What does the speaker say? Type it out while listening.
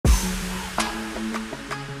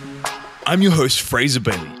I'm your host, Fraser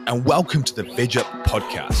Bailey, and welcome to the Veg Up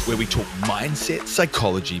Podcast, where we talk mindset,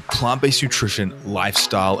 psychology, plant-based nutrition,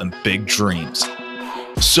 lifestyle, and big dreams.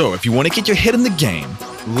 So if you want to get your head in the game,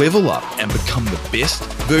 level up, and become the best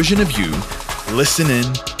version of you, listen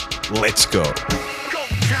in, let's go.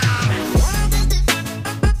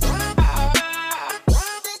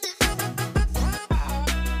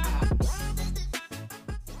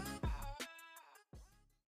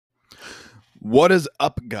 What is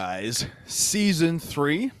up, guys? Season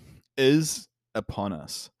 3 is upon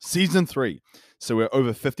us. Season 3. So we're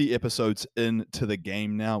over 50 episodes into the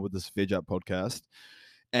game now with this Veg Up podcast.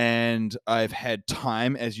 And I've had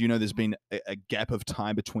time, as you know, there's been a gap of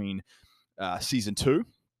time between Season 2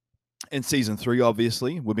 and Season 3,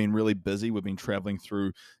 obviously. We've been really busy. We've been traveling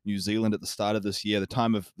through New Zealand at the start of this year. The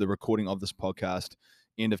time of the recording of this podcast,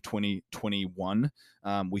 end of 2021.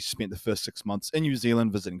 We spent the first 6 months in New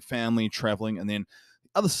Zealand visiting family, traveling, and then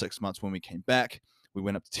the other 6 months when we came back, we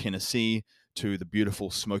went up to Tennessee to the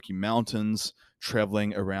beautiful Smoky Mountains,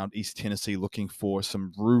 traveling around East Tennessee looking for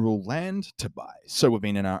some rural land to buy. So we've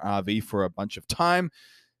been in our RV for a bunch of time.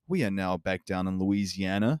 We are now back down in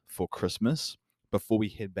Louisiana for Christmas before we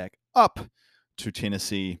head back up to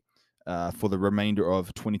Tennessee for the remainder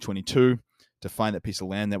of 2022 to find that piece of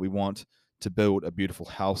land that we want, to build a beautiful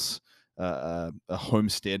house, a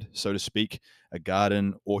homestead, so to speak, a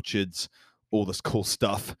garden, orchards, all this cool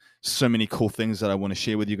stuff. So many cool things that I want to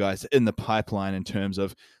share with you guys in the pipeline in terms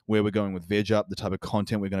of where we're going with Veg Up, the type of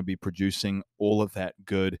content we're going to be producing, all of that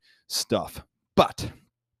good stuff. But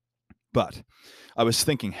I was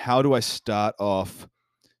thinking, how do I start off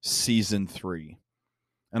Season 3?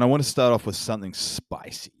 And I want to start off with something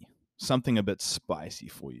spicy, something a bit spicy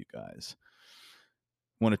for you guys.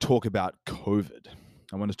 I want to talk about COVID.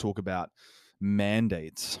 I want to talk about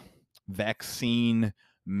mandates, vaccine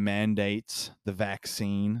mandates, the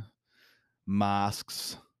vaccine,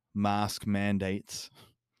 masks, mask mandates,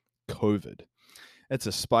 COVID. It's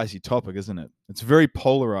a spicy topic, isn't it? It's very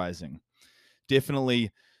polarizing.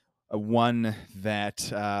 Definitely one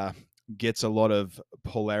that gets a lot of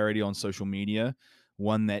polarity on social media,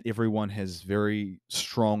 one that everyone has very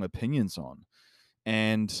strong opinions on.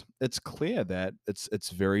 And it's clear that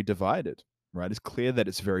it's very divided, right? It's clear that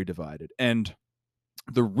it's very divided. And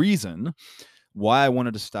the reason why I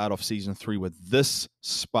wanted to start off Season 3 with this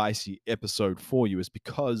spicy episode for you is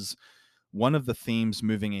because one of the themes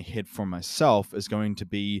moving ahead for myself is going to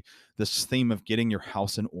be this theme of getting your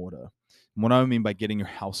house in order. And what do I mean by getting your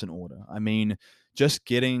house in order? I mean just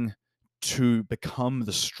getting to become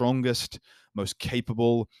the strongest, most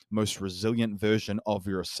capable, most resilient version of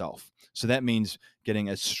yourself. So that means getting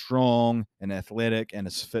as strong and athletic and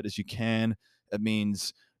as fit as you can. It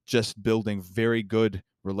means just building very good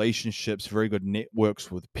relationships, very good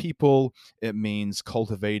networks with people. It means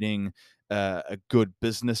cultivating a good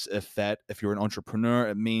business. If you're an entrepreneur,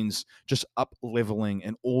 it means just up leveling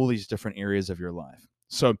in all these different areas of your life.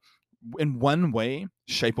 So in one way,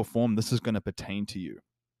 shape, or form, this is going to pertain to you.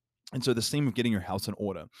 And so this theme of getting your house in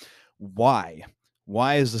order, why?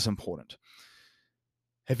 Why is this important?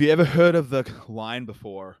 Have you ever heard of the line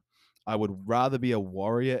before, I would rather be a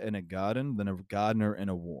warrior in a garden than a gardener in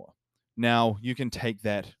a war? Now, you can take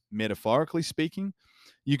that metaphorically speaking.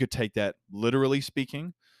 You could take that literally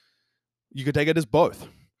speaking. You could take it as both.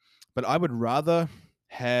 But I would rather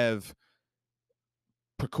have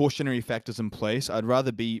precautionary factors in place. I'd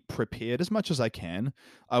rather be prepared as much as I can.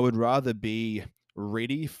 I would rather be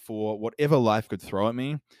ready for whatever life could throw at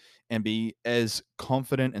me and be as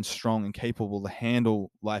confident and strong and capable to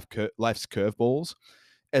handle life's curveballs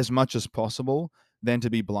as much as possible than to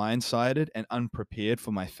be blindsided and unprepared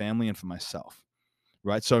for my family and for myself,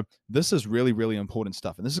 right? So this is really, really important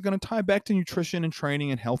stuff. And this is going to tie back to nutrition and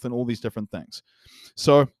training and health and all these different things.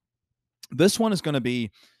 So this one is going to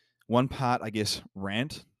be one part, I guess,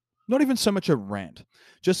 rant. Not even so much a rant,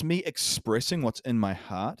 just me expressing what's in my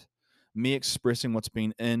heart, me expressing what's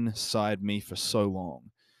been inside me for so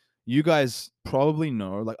long. You guys probably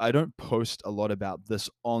know, like, I don't post a lot about this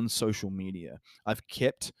on social media. I've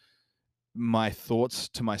kept my thoughts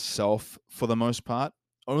to myself for the most part,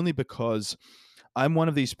 only because I'm one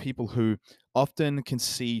of these people who often can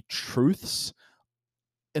see truths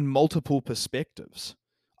in multiple perspectives.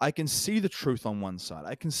 I can see the truth on one side.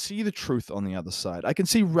 I can see the truth on the other side. I can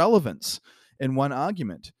see relevance in one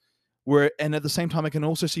argument. And at the same time, I can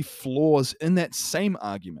also see flaws in that same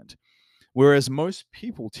argument. Whereas most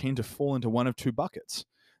people tend to fall into one of two buckets.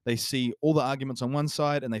 They see all the arguments on one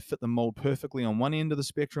side and they fit the mold perfectly on one end of the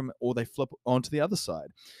spectrum, or they flip onto the other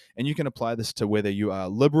side. And you can apply this to whether you are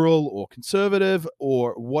liberal or conservative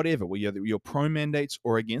or whatever, whether you're pro mandates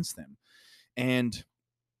or against them. And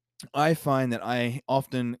I find that I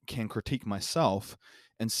often can critique myself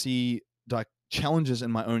and see like challenges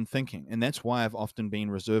in my own thinking. And that's why I've often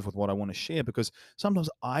been reserved with what I want to share, because sometimes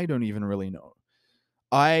I don't even really know.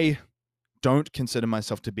 I don't consider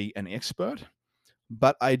myself to be an expert,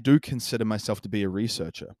 but I do consider myself to be a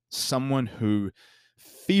researcher, someone who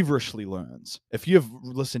feverishly learns. If you've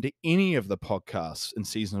listened to any of the podcasts in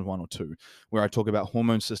season 1 or 2, where I talk about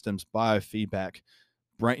hormone systems, biofeedback,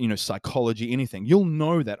 brain, psychology, anything, you'll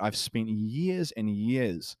know that I've spent years and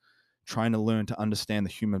years trying to learn to understand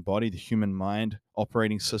the human body, the human mind,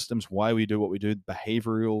 operating systems, why we do what we do,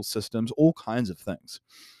 behavioral systems, all kinds of things.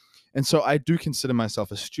 And so I do consider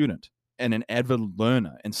myself a student and an avid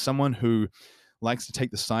learner and someone who likes to take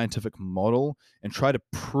the scientific model and try to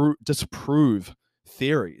disprove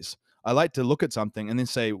theories. I like to look at something and then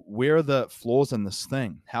say, where are the flaws in this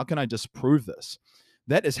thing? How can I disprove this?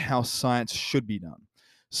 That is how science should be done.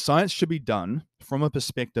 Science should be done from a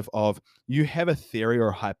perspective of you have a theory or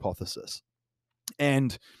a hypothesis,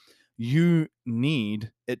 and you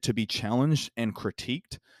need it to be challenged and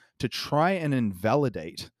critiqued to try and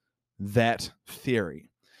invalidate that theory.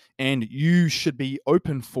 And you should be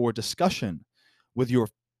open for discussion with your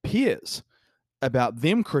peers about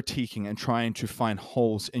them critiquing and trying to find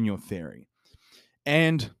holes in your theory.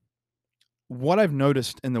 And what I've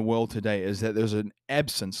noticed in the world today is that there's an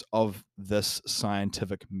absence of this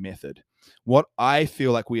scientific method. What I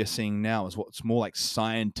feel like we are seeing now is what's more like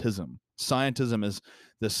scientism. Scientism is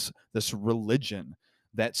this religion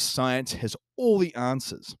that science has all the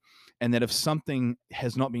answers, and that if something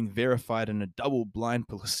has not been verified in a double-blind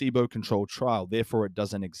placebo-controlled trial, therefore it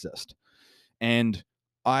doesn't exist. And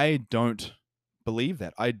I don't believe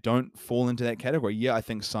that. I don't fall into that category. Yeah, I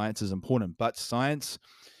think science is important, but science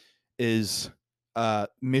is a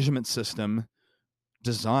measurement system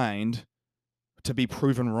designed to be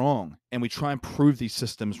proven wrong. And we try and prove these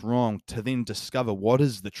systems wrong to then discover what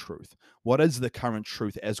is the truth, what is the current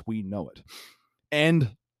truth as we know it.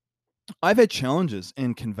 And I've had challenges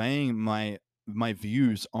in conveying my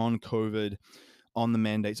views on COVID, on the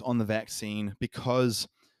mandates, on the vaccine, because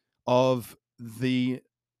of the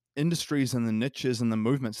industries and the niches and the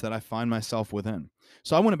movements that I find myself within.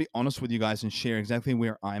 So I want to be honest with you guys and share exactly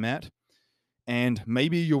where I'm at. And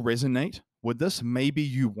maybe you'll resonate with this, maybe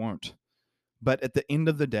you won't. But at the end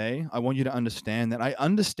of the day, I want you to understand that I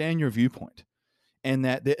understand your viewpoint and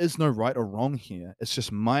that there is no right or wrong here. It's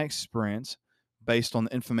just my experience based on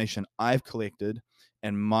the information I've collected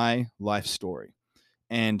and my life story.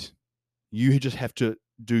 And you just have to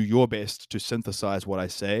do your best to synthesize what I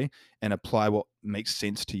say and apply what makes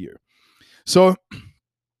sense to you. So,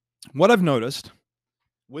 what I've noticed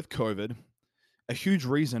with COVID, a huge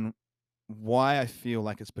reason why I feel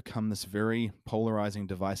like it's become this very polarizing,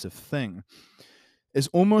 divisive thing is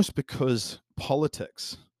almost because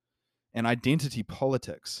politics and identity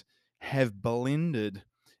politics have blended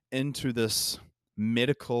into this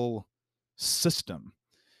medical system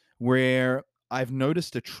where I've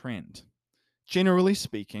noticed a trend. Generally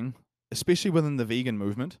speaking, especially within the vegan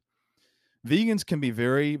movement, vegans can be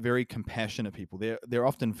very, very compassionate people. They're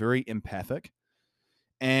often very empathic.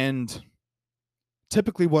 And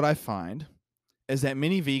typically what I find is that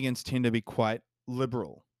many vegans tend to be quite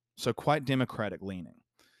liberal, so quite democratic leaning.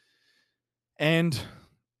 And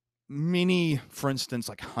many, for instance,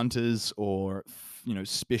 like hunters or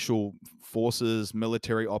special forces,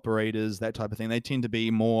 military operators, that type of thing, they tend to be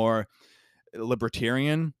more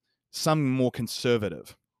libertarian, some more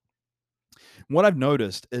conservative. What I've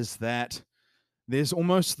noticed is that there's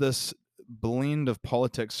almost this blend of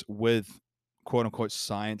politics with quote unquote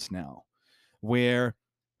science now, where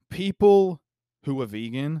people who are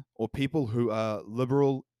vegan or people who are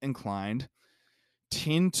liberal inclined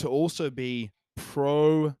tend to also be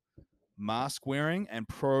pro mask wearing and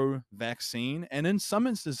pro vaccine, and in some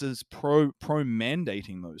instances pro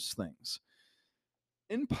mandating those things.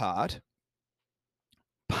 In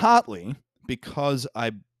partly because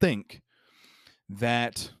I think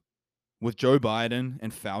that with Joe Biden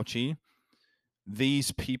and Fauci,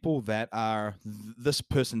 these people that are this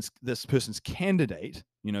person's candidate,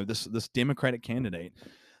 this Democratic candidate,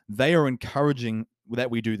 they are encouraging that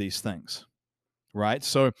we do these things, right?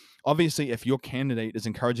 So obviously, if your candidate is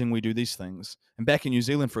encouraging we do these things, and back in New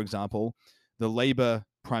Zealand, for example, the Labour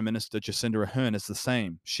Prime Minister Jacinda Ardern is the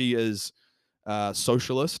same. She is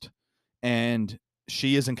socialist, and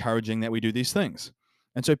she is encouraging that we do these things.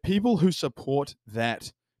 And so people who support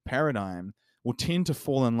that paradigm will tend to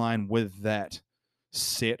fall in line with that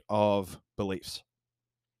set of beliefs.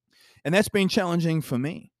 And that's been challenging for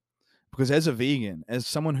me because as a vegan, as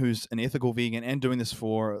someone who's an ethical vegan and doing this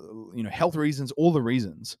for health reasons, all the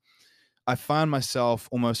reasons, I find myself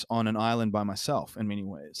almost on an island by myself in many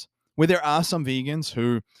ways, where there are some vegans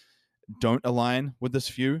who don't align with this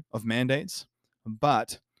view of mandates,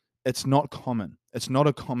 but it's not common. It's not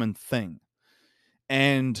a common thing.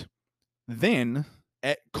 And then,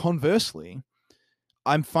 conversely,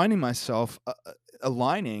 I'm finding myself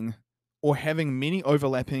aligning or having many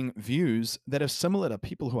overlapping views that are similar to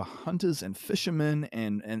people who are hunters and fishermen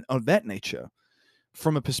and of that nature,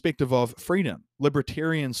 from a perspective of freedom,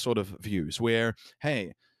 libertarian sort of views, where,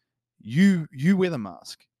 hey, you wear the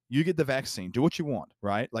mask, you get the vaccine, do what you want,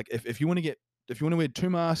 right? Like if you want to get, if you want to wear 2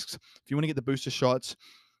 masks, if you want to get the booster shots,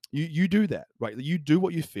 you do that, right? You do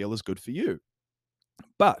what you feel is good for you.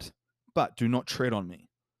 But do not tread on me.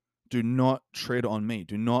 Do not tread on me.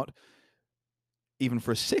 Do not even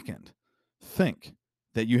for a second think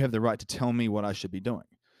that you have the right to tell me what I should be doing.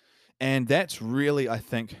 And that's really, I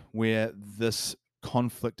think, where this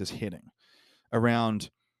conflict is heading, around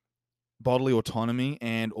bodily autonomy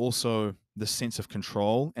and also the sense of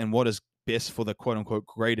control and what is best for the quote unquote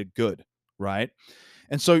greater good, right?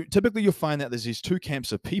 And so typically you'll find that there's these two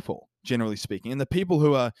camps of people, generally speaking, and the people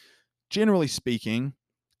who are generally speaking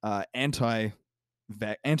anti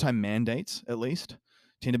mandates, at least,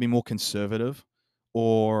 tend to be more conservative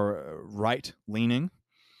or right leaning.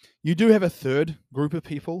 You do have a third group of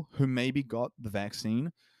people who maybe got the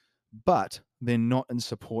vaccine, but they're not in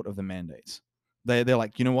support of the mandates. They're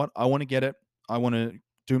like, you know what? I want to get it. I want to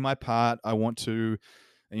do my part. I want to,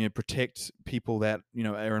 protect people that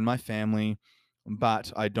are in my family,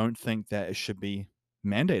 but I don't think that it should be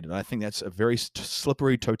mandated. I think that's a very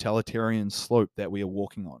slippery totalitarian slope that we are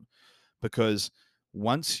walking on, because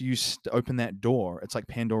once you open that door, it's like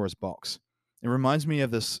Pandora's box. It reminds me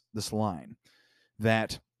of this line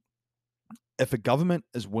that if a government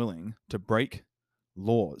is willing to break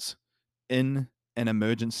laws in an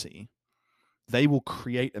emergency, they will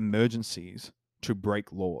create emergencies to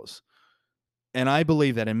break laws. And I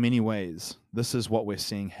believe that in many ways, this is what we're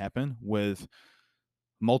seeing happen with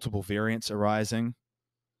multiple variants arising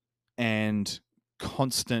and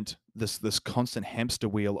this constant hamster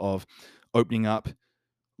wheel of opening up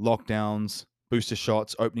lockdowns, booster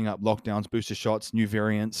shots, opening up lockdowns, booster shots, new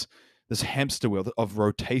variants, this hamster wheel of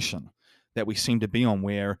rotation that we seem to be on,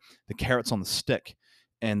 where the carrot's on the stick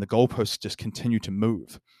and the goalposts just continue to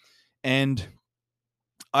move. And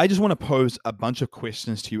I just want to pose a bunch of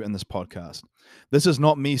questions to you in this podcast. This is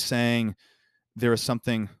not me saying there is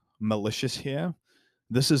something malicious here.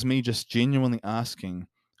 This is me just genuinely asking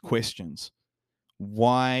questions.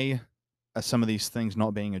 Why are some of these things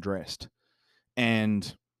not being addressed?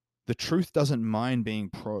 And the truth doesn't mind being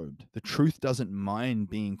probed. The truth doesn't mind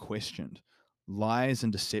being questioned. Lies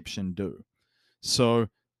and deception do. So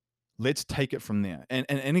let's take it from there. And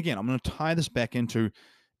again, I'm going to tie this back into,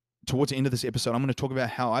 towards the end of this episode, I'm going to talk about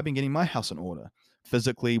how I've been getting my house in order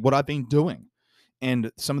physically, what I've been doing,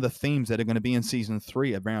 and some of the themes that are going to be in season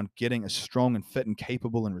 3 around getting as strong and fit and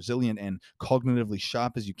capable and resilient and cognitively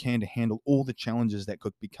sharp as you can to handle all the challenges that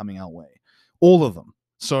could be coming our way. All of them.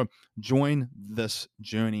 So join this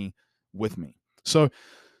journey with me. So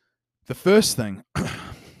the first thing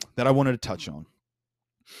that I wanted to touch on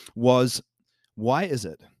was, why is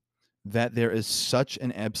it that there is such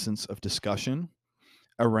an absence of discussion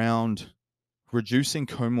around reducing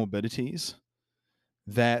comorbidities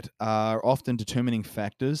that are often determining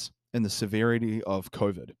factors in the severity of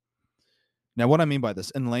COVID? Now, what I mean by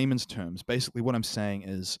this, in layman's terms, basically what I'm saying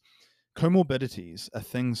is comorbidities are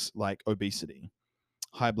things like obesity,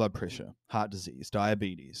 high blood pressure, heart disease,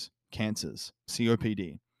 diabetes, cancers,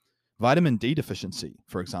 COPD. Vitamin D deficiency,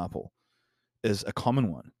 for example, is a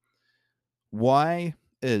common one. Why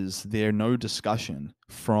is there no discussion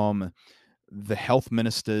from the health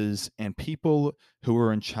ministers and people who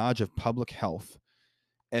are in charge of public health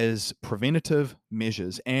as preventative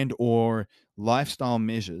measures and or lifestyle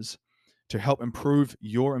measures to help improve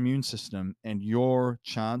your immune system and your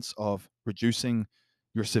chance of reducing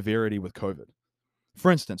your severity with COVID?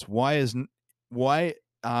 For instance, why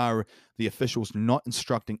are the officials not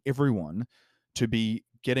instructing everyone to be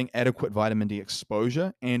getting adequate vitamin D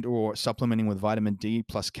exposure and or supplementing with vitamin D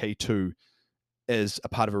plus K2 as a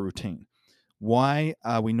part of a routine? Why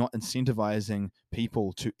are we not incentivizing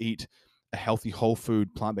people to eat a healthy whole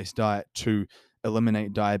food plant-based diet to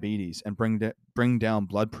eliminate diabetes and bring down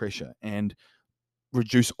blood pressure and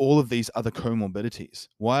reduce all of these other comorbidities?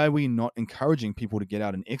 Why are we not encouraging people to get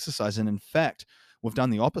out and exercise? And in fact, we've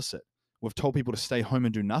done the opposite. We've told people to stay home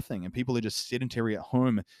and do nothing, and people are just sedentary at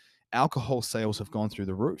home. Alcohol sales have gone through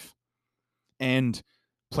the roof. And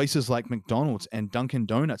places like McDonald's and Dunkin'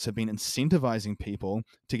 Donuts have been incentivizing people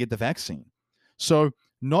to get the vaccine. So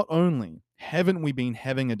not only haven't we been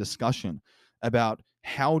having a discussion about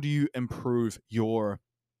how do you improve your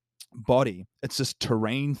body, it's this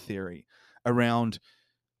terrain theory around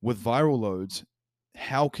with viral loads,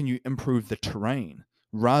 how can you improve the terrain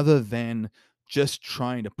rather than just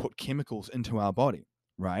trying to put chemicals into our body,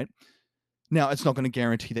 right? Now, it's not going to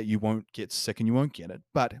guarantee that you won't get sick and you won't get it,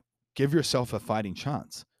 but give yourself a fighting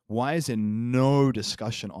chance. Why is there no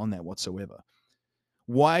discussion on that whatsoever?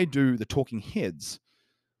 Why do the talking heads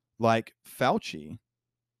like Fauci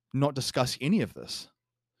not discuss any of this?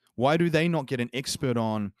 Why do they not get an expert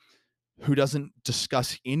on who doesn't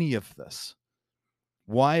discuss any of this?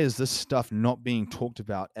 Why is this stuff not being talked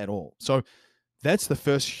about at all? So that's the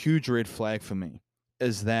first huge red flag for me,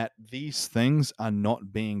 is that these things are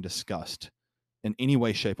not being discussed in any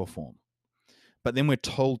way, shape, or form. But then we're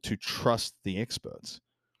told to trust the experts.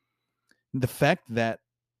 The fact that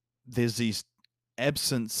there's these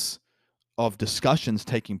absence of discussions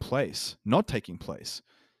taking place, not taking place,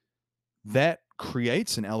 that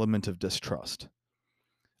creates an element of distrust.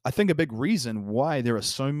 I think a big reason why there are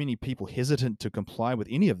so many people hesitant to comply with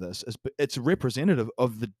any of this is it's representative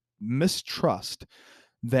of the mistrust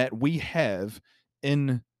that we have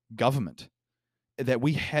in government, that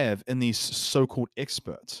we have in these so-called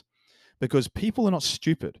experts, because people are not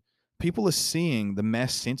stupid. People are seeing the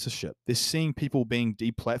mass censorship. They're seeing people being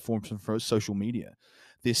deplatformed from social media.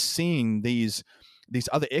 They're seeing these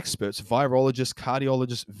other experts, virologists,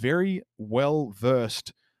 cardiologists, very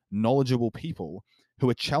well-versed, knowledgeable people who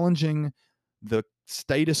are challenging the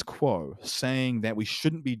status quo, saying that we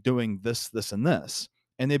shouldn't be doing this, this, and this,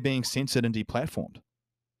 and they're being censored and deplatformed.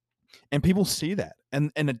 And people see that,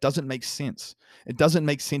 and it doesn't make sense. It doesn't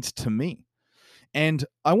make sense to me. And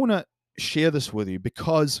I want to share this with you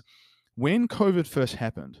because when COVID first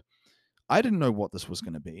happened, I didn't know what this was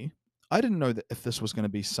going to be. I didn't know that if this was going to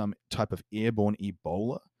be some type of airborne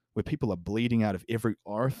Ebola where people are bleeding out of every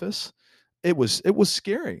orifice. It was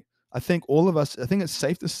scary. I think it's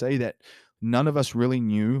safe to say that none of us really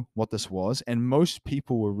knew what this was, and most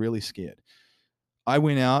people were really scared. I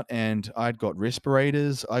went out and I'd got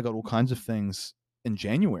respirators, I got all kinds of things in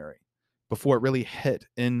January before it really hit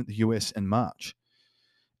in the US in March.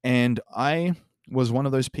 And I was one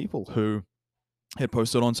of those people who had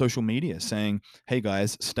posted on social media saying, "Hey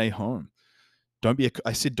guys, stay home. Don't be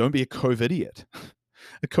don't be a COVID idiot."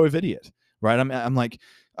 A COVID idiot, right? I'm like,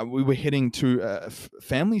 we were heading to a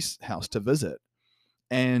family's house to visit,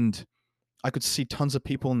 and I could see tons of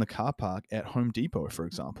people in the car park at Home Depot, for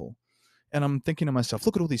example. And I'm thinking to myself,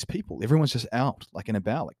 look at all these people. Everyone's just out, like and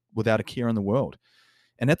about, like without a care in the world.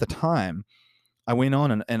 And at the time, I went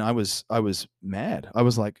on and I was mad. I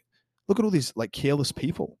was like, look at all these like careless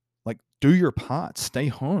people. Like, do your part. Stay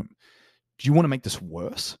home. Do you want to make this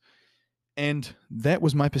worse? And that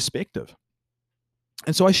was my perspective.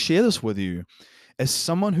 And so I share this with you as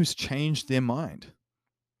someone who's changed their mind.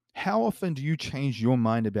 How often do you change your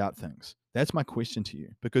mind about things? That's my question to you.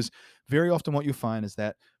 Because very often what you'll find is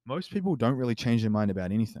that most people don't really change their mind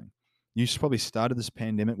about anything. You probably started this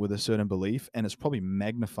pandemic with a certain belief, and it's probably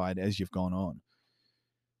magnified as you've gone on,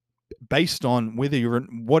 based on whether you're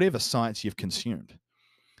in whatever science you've consumed.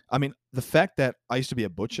 I mean, the fact that I used to be a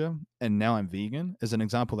butcher and now I'm vegan is an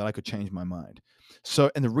example that I could change my mind. So,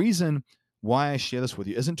 and the reason why I share this with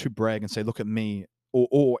you isn't to brag and say, "Look at me,"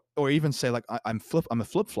 or even say like I'm a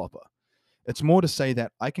flip flopper. It's more to say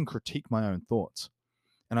that I can critique my own thoughts,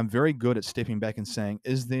 and I'm very good at stepping back and saying,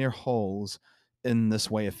 "Is there holes in this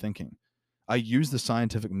way of thinking?" I use the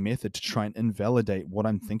scientific method to try and invalidate what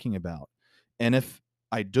I'm thinking about, and if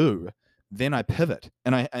I do, then I pivot,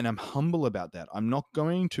 and I'm humble about that. I'm not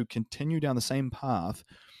going to continue down the same path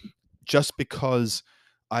just because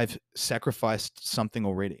I've sacrificed something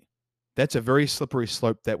already. That's a very slippery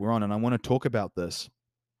slope that we're on, and I want to talk about this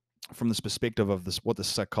from this perspective of this, what the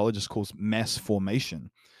psychologist calls mass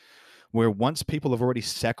formation, where once people have already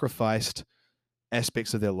sacrificed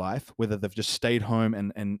aspects of their life, whether they've just stayed home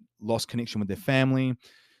and lost connection with their family,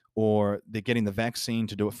 or they're getting the vaccine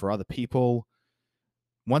to do it for other people,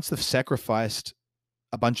 once they've sacrificed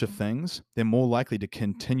a bunch of things, they're more likely to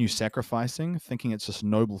continue sacrificing, thinking it's this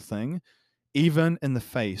noble thing, even in the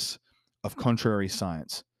face of contrary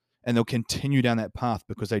science. And they'll continue down that path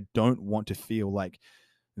because they don't want to feel like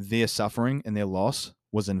their suffering and their loss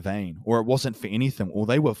was in vain, or it wasn't for anything, or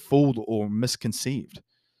they were fooled or misconceived,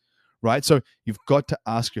 right? So you've got to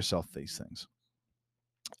ask yourself these things.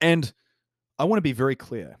 And I want to be very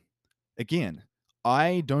clear. Again,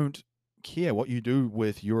 I don't care what you do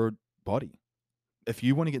with your body. If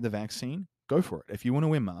you want to get the vaccine, go for it. If you want to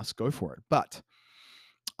wear masks, go for it. But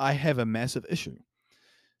I have a massive issue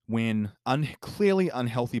when clearly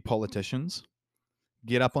unhealthy politicians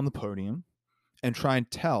get up on the podium and try and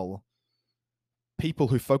tell people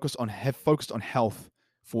who have focused on health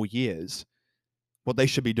for years what they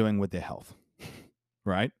should be doing with their health,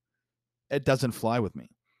 right? It doesn't fly with me.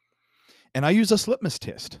 And I use a litmus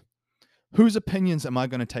test. Whose opinions am I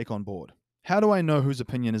going to take on board? How do I know whose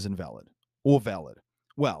opinion is invalid or valid?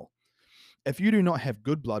 Well, if you do not have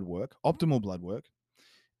good blood work, optimal blood work,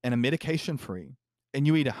 and a medication-free, and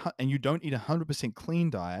you don't eat 100% clean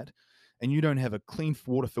diet, and you don't have a clean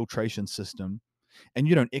water filtration system, and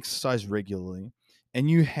you don't exercise regularly, and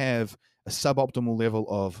you have a suboptimal level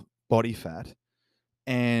of body fat,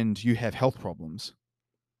 and you have health problems,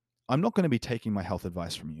 I'm not going to be taking my health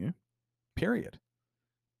advice from you, period.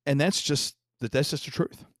 And that's just the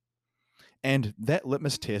truth. And that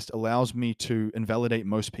litmus test allows me to invalidate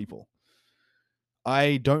most people.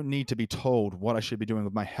 I don't need to be told what I should be doing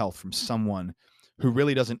with my health from someone who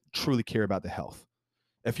really doesn't truly care about their health.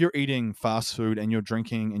 If you're eating fast food and you're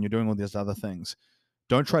drinking and you're doing all these other things,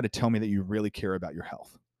 don't try to tell me that you really care about your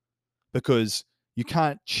health, because you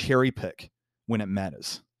can't cherry pick when it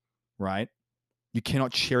matters, right? You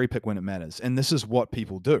cannot cherry pick when it matters. And this is what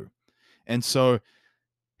people do. And so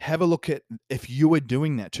have a look at if you were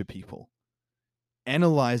doing that to people,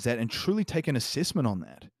 analyze that and truly take an assessment on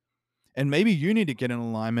that. And maybe you need to get in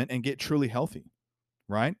alignment and get truly healthy,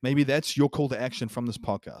 right? Maybe that's your call to action from this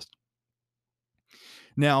podcast.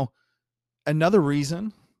 Now, another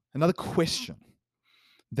question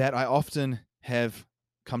that I often have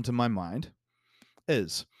come to my mind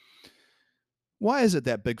is, why is it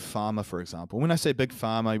that Big Pharma, for example, when I say Big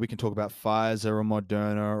Pharma, we can talk about Pfizer or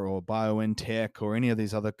Moderna or BioNTech or any of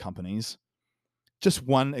these other companies. Just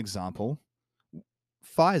one example,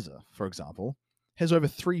 Pfizer, for example, has over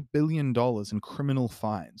 $3 billion in criminal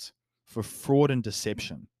fines for fraud and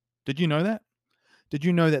deception. Did you know that? Did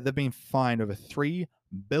you know that they've been fined over $3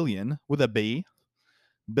 billion, with a B,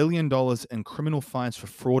 billion dollars in criminal fines for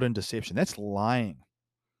fraud and deception? That's lying.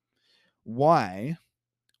 Why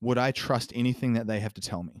would I trust anything that they have to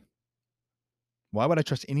tell me? Why would I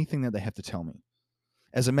trust anything that they have to tell me?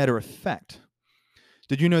 As a matter of fact,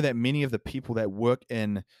 did you know that many of the people that work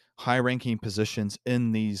in high-ranking positions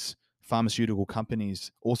in these pharmaceutical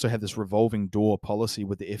companies also have this revolving door policy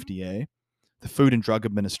with the FDA, the Food and Drug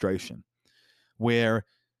Administration, where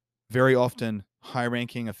very often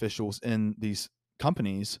high-ranking officials in these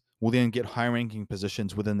companies will then get high-ranking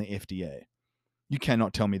positions within the FDA? You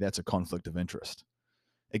cannot tell me that's a conflict of interest.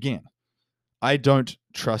 Again, I don't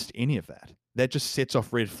trust any of that. That just sets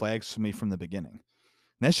off red flags for me from the beginning.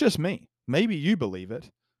 And that's just me. Maybe you believe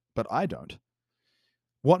it, but I don't.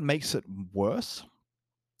 What makes it worse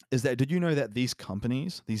is that, did you know that these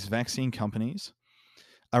companies, these vaccine companies,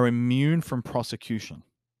 are immune from prosecution?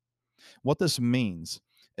 What this means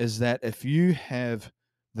is that if you have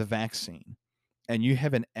the vaccine and you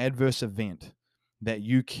have an adverse event that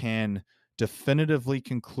you can definitively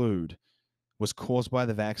conclude was caused by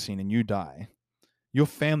the vaccine and you die, your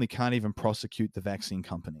family can't even prosecute the vaccine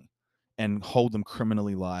company and hold them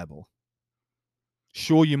criminally liable.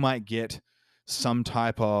 Sure, you might get some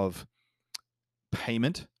type of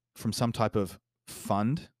payment from some type of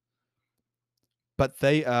fund, but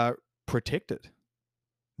they are protected.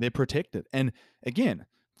 They're protected. And again,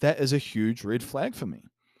 that is a huge red flag for me.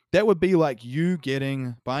 That would be like you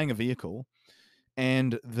buying a vehicle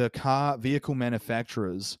and the vehicle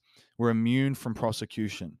manufacturers were immune from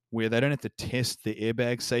prosecution, where they don't have to test the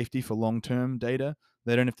airbag safety for long-term data.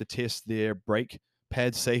 They don't have to test their brake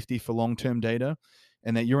pad safety for long-term data,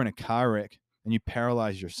 and that you're in a car wreck and you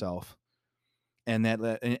paralyze yourself, and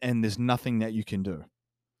there's nothing that you can do.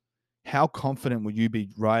 How confident would you be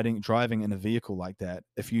driving in a vehicle like that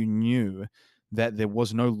if you knew that there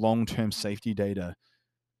was no long-term safety data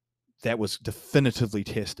that was definitively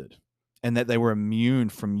tested, and that they were immune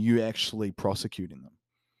from you actually prosecuting them?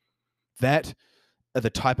 That are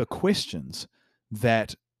the type of questions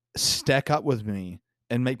that stack up with me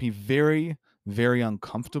and make me very, very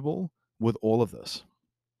uncomfortable with all of this.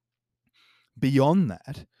 Beyond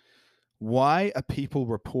that, why are people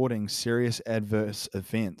reporting serious adverse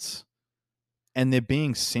events and they're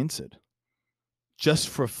being censored just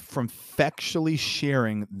from factually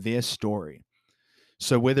sharing their story?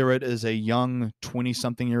 So whether it is a young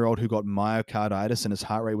 20-something-year-old who got myocarditis and his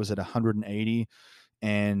heart rate was at 180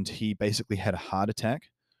 and he basically had a heart attack,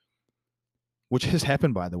 which has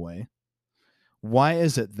happened, by the way, why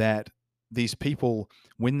is it that these people,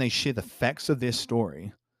 when they share the facts of their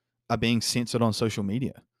story, are being censored on social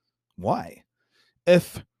media? Why?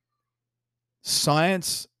 If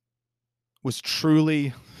science was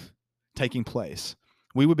truly taking place,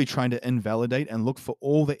 we would be trying to invalidate and look for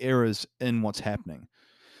all the errors in what's happening.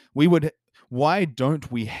 We would Why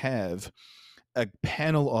don't we have a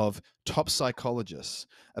panel of top psychologists,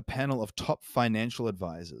 a panel of top financial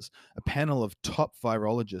advisors, a panel of top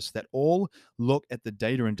virologists that all look at the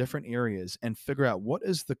data in different areas and figure out what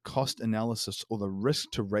is the cost analysis or the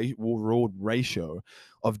risk to reward ratio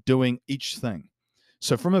of doing each thing?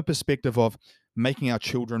 So, from a perspective of making our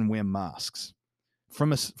children wear masks, from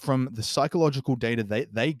the psychological data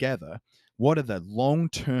they gather, what are the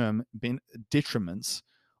long-term detriments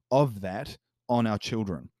of that on our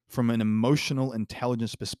children? From an emotional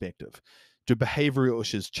intelligence perspective, do behavioral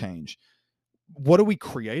issues change? What are we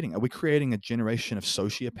creating? Are we creating a generation of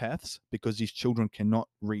sociopaths because these children cannot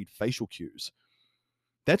read facial cues?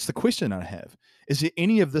 That's the question I have. Is there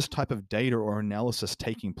any of this type of data or analysis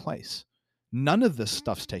taking place? None of this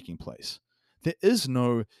stuff's taking place. There is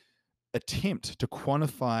no attempt to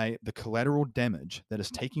quantify the collateral damage that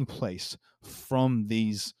is taking place from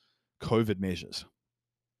these COVID measures.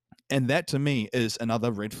 And that to me is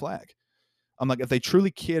another red flag. I'm like, if they truly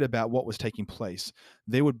cared about what was taking place,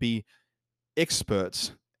 there would be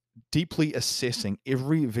experts deeply assessing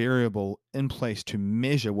every variable in place to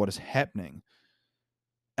measure what is happening.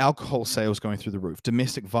 Alcohol sales going through the roof,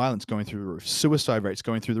 domestic violence going through the roof, suicide rates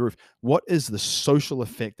going through the roof. What is the social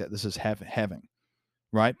effect that this is having?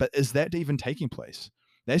 Right? But is that even taking place?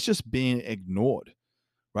 That's just being ignored,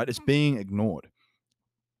 right? It's being ignored.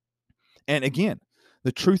 And again,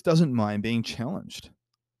 the truth doesn't mind being challenged.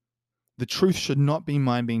 The truth should not be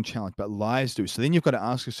mind being challenged, but lies do. So then you've got to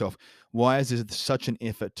ask yourself, why is there such an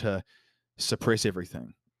effort to suppress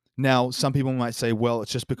everything? Now, some people might say, well,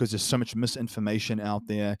 it's just because there's so much misinformation out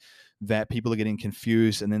there that people are getting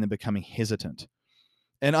confused and then they're becoming hesitant.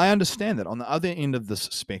 And I understand that. On the other end of this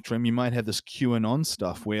spectrum, you might have this QAnon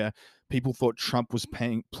stuff where people thought Trump was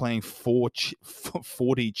playing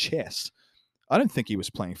 4D chess. I don't think he was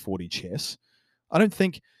playing 4D chess. I don't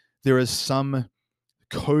think there is some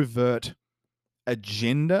covert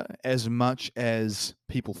agenda as much as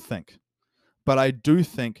people think. But I do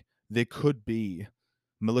think there could be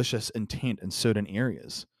malicious intent in certain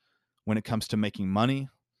areas when it comes to making money,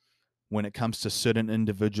 when it comes to certain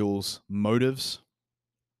individuals' motives.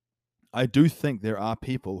 I do think there are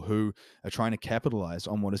people who are trying to capitalize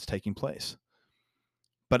on what is taking place.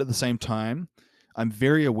 But at the same time, I'm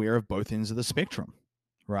very aware of both ends of the spectrum,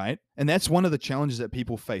 right? And that's one of the challenges that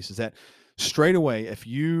people face, is that straight away, if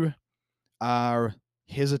you are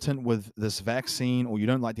hesitant with this vaccine or you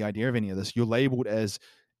don't like the idea of any of this, you're labeled as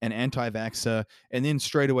an anti-vaxxer, and then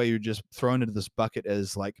straight away you're just thrown into this bucket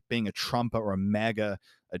as like being a Trumper or a MAGA,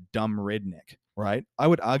 a dumb redneck, right? I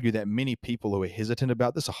would argue that many people who are hesitant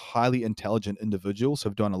about this are highly intelligent individuals who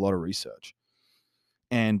have done a lot of research.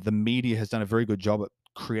 And the media has done a very good job at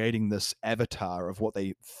creating this avatar of what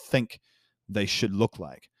they think they should look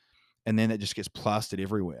like. And then it just gets plastered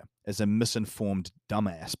everywhere as a misinformed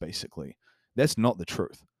dumbass, basically. That's not the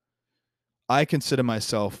truth. I consider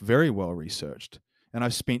myself very well researched, and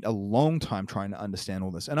I've spent a long time trying to understand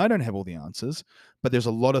all this. And I don't have all the answers, but there's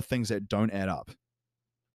a lot of things that don't add up.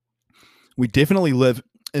 We definitely live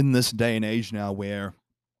in this day and age now where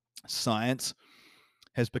science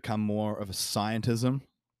has become more of a scientism,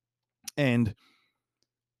 and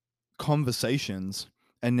conversations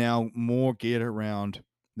are now more geared around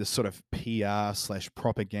this sort of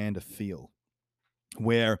PR/propaganda feel,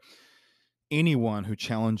 where anyone who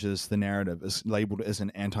challenges the narrative is labeled as an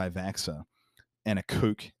anti-vaxxer and a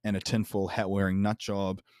kook and a tinfoil hat wearing nut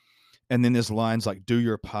job. And then there's lines like, do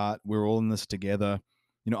your part, we're all in this together.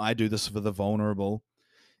 You know, I do this for the vulnerable.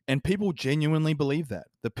 And people genuinely believe that.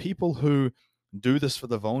 The people who do this for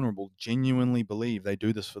the vulnerable genuinely believe they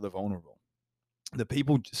do this for the vulnerable.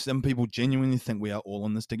 Some people genuinely think we are all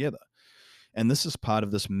in this together. And this is part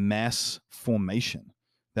of this mass formation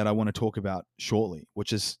that I want to talk about shortly,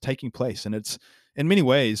 which is taking place. And it's, in many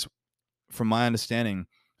ways, from my understanding,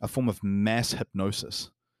 a form of mass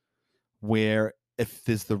hypnosis, where if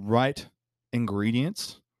there's the right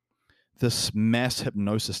ingredients, this mass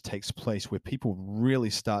hypnosis takes place where people really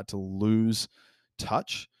start to lose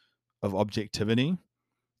touch of objectivity,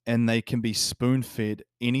 and they can be spoon-fed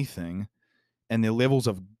anything, and their levels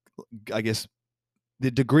of, I guess, the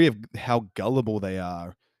degree of how gullible they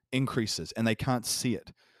are increases, and they can't see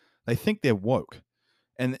it. They think they're woke.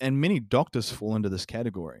 And many doctors fall into this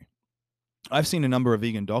category. I've seen a number of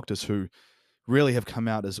vegan doctors who really have come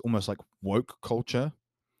out as almost like woke culture,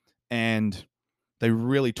 and they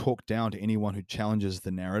really talk down to anyone who challenges the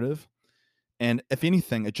narrative. And if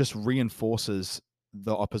anything, it just reinforces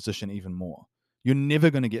the opposition even more. You're never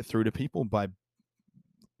going to get through to people by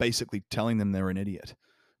basically telling them they're an idiot,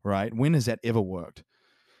 right? When has that ever worked?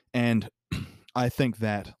 And I think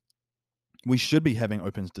that We should be having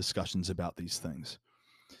open discussions about these things.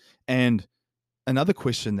 And another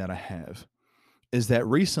question that I have is that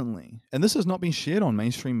recently, and this has not been shared on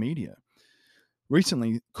mainstream media,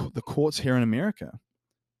 recently the courts here in America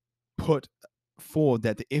put forward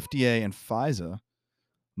that the FDA and Pfizer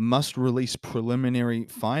must release preliminary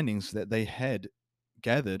findings that they had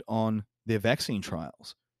gathered on their vaccine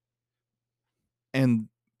trials. And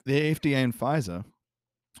the FDA and Pfizer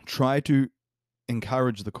tried to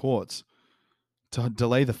encourage the courts to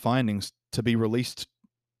delay the findings to be released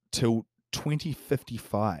till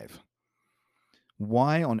 2055.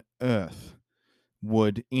 Why on earth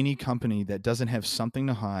would any company that doesn't have something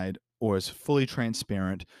to hide or is fully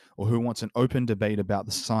transparent or who wants an open debate about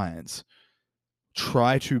the science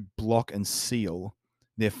try to block and seal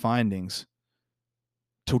their findings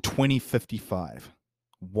till 2055?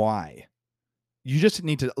 Why? You just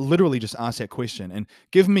need to literally just ask that question and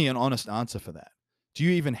give me an honest answer for that. Do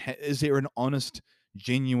you even is there an honest,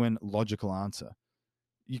 genuine, logical answer?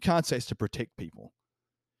 You can't say it's to protect people,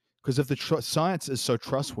 because if the science is so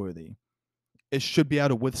trustworthy, it should be able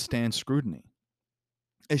to withstand scrutiny.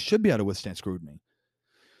 It should be able to withstand scrutiny.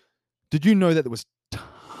 Did you know that there was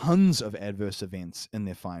tons of adverse events in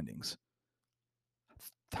their findings?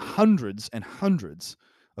 Hundreds and hundreds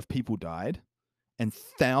of people died, and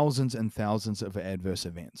thousands of adverse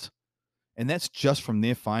events. And that's just from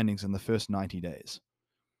their findings in the first 90 days.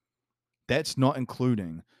 That's not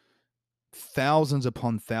including thousands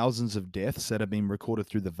upon thousands of deaths that have been recorded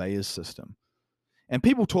through the VAERS system. And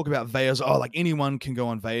people talk about VAERS, like anyone can go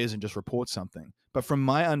on VAERS and just report something. But from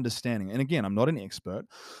my understanding, and again, I'm not an expert,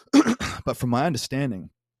 but from my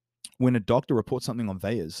understanding, when a doctor reports something on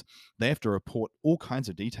VAERS, they have to report all kinds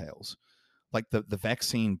of details, like the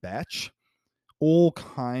vaccine batch, all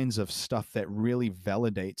kinds of stuff that really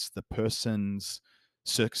validates the person's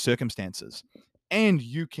circumstances. And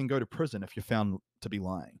you can go to prison if you're found to be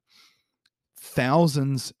lying.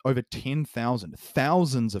 Thousands, over 10,000,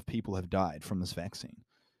 thousands of people have died from this vaccine.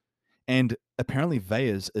 And apparently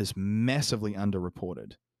VAERS is massively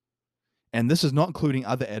underreported. And this is not including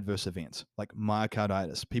other adverse events like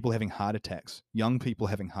myocarditis, people having heart attacks, young people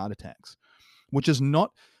having heart attacks, which is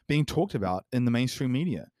not being talked about in the mainstream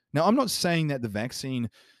media. Now, I'm not saying that the vaccine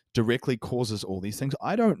directly causes all these things.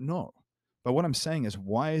 I don't know. But what I'm saying is,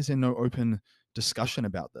 why is there no open discussion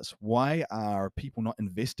about this? Why are people not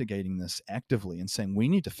investigating this actively and saying we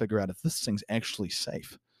need to figure out if this thing's actually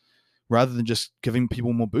safe, rather than just giving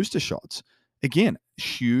people more booster shots? Again,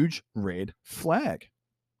 huge red flag.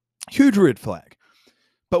 Huge red flag.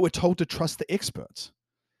 But we're told to trust the experts.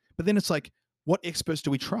 But then it's like, what experts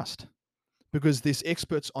do we trust? Because there's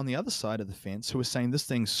experts on the other side of the fence who are saying this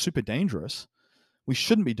thing's super dangerous. We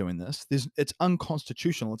shouldn't be doing this. It's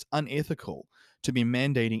unconstitutional. It's unethical to be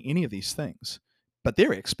mandating any of these things. But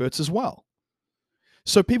they're experts as well.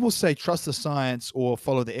 So people say trust the science or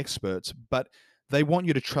follow the experts, but they want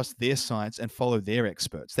you to trust their science and follow their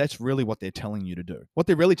experts. That's really what they're telling you to do. What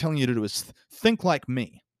they're really telling you to do is think like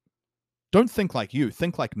me. Don't think like you.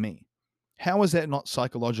 Think like me. How is that not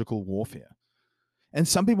psychological warfare? And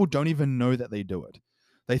some people don't even know that they do it.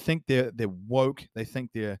 They think they're woke. They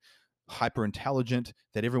think they're hyper intelligent,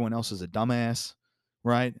 that everyone else is a dumbass,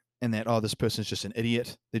 right? And that, this person's just an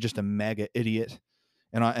idiot. They're just a MAGA idiot.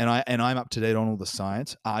 And I'm up to date on all the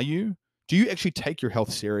science. Are you? Do you actually take your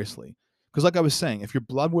health seriously? Because like I was saying, if your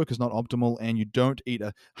blood work is not optimal and you don't eat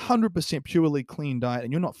 100% purely clean diet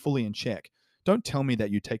and you're not fully in check, don't tell me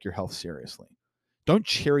that you take your health seriously. Don't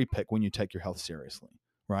cherry pick when you take your health seriously,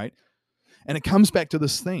 right? And it comes back to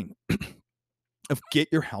this theme of get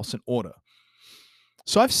your house in order.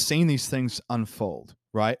 So I've seen these things unfold,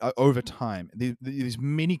 right, over time. These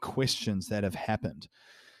many questions that have happened.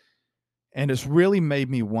 And it's really made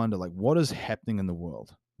me wonder, like, what is happening in the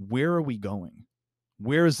world? Where are we going?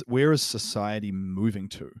 Where is society moving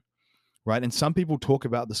to, right? And some people talk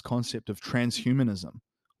about this concept of transhumanism,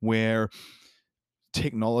 where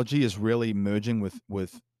technology is really merging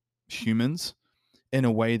with humans in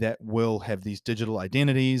a way that will have these digital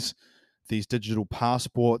identities, these digital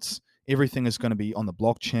passports. Everything is going to be on the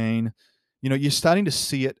blockchain. You're starting to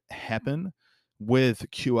see it happen with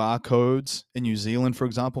QR codes in New Zealand, for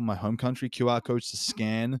example, my home country, QR codes to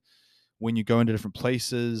scan when you go into different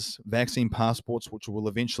places, vaccine passports, which will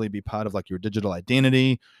eventually be part of like your digital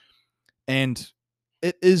identity. And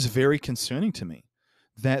it is very concerning to me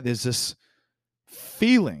that there's this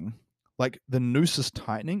feeling like the noose is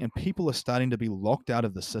tightening and people are starting to be locked out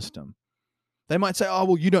of the system. They might say,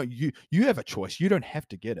 well, you have a choice. You don't have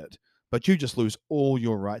to get it, but you just lose all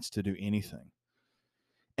your rights to do anything.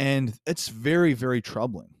 And it's very, very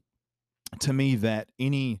troubling to me that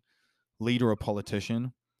any leader or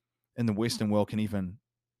politician in the Western world can even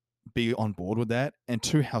be on board with that, and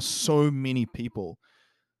two, how so many people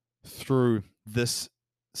through this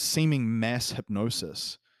seeming mass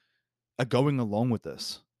hypnosis are going along with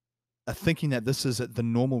this, are thinking that this is the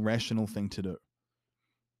normal rational thing to do.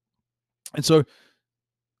 And so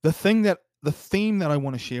the theme that I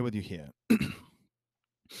want to share with you here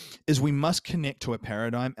is we must connect to a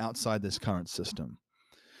paradigm outside this current system.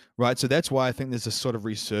 Right. So that's why I think there's a sort of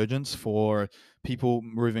resurgence for people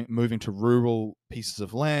moving to rural pieces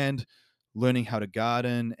of land, learning how to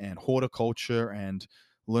garden and horticulture, and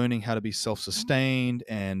learning how to be self-sustained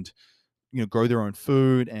and grow their own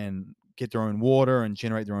food and get their own water and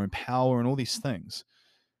generate their own power and all these things.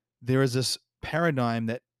 There is this paradigm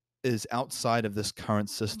that is outside of this current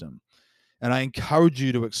system. And I encourage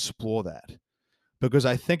you to explore that, because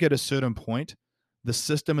I think at a certain point, the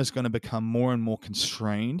system is going to become more and more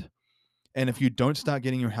constrained. And if you don't start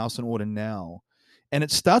getting your house in order now, and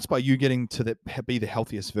it starts by you getting to be the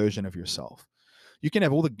healthiest version of yourself. You can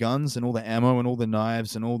have all the guns and all the ammo and all the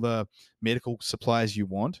knives and all the medical supplies you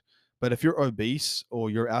want, but if you're obese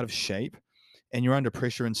or you're out of shape and you're under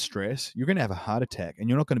pressure and stress, you're going to have a heart attack, and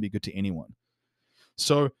you're not going to be good to anyone.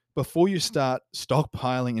 So before you start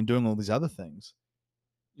stockpiling and doing all these other things,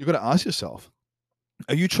 you've got to ask yourself,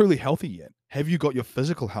 are you truly healthy yet? Have you got your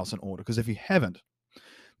physical house in order? Because if you haven't,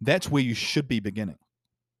 that's where you should be beginning.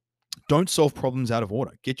 Don't solve problems out of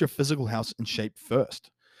order. Get your physical house in shape first.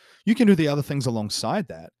 You can do the other things alongside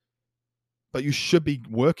that, but you should be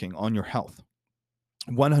working on your health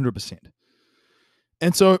 100%.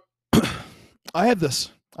 And so I have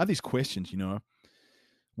these questions,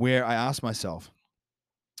 where I ask myself,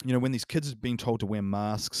 when these kids are being told to wear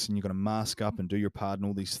masks and you're going to mask up and do your part and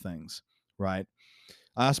all these things, right?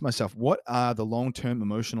 I ask myself, what are the long-term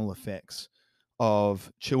emotional effects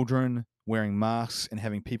of children wearing masks and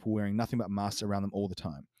having people wearing nothing but masks around them all the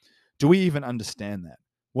time? Do we even understand that?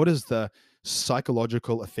 What is the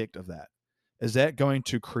psychological effect of that? Is that going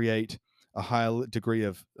to create a higher degree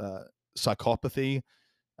of psychopathy?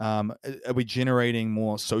 Are we generating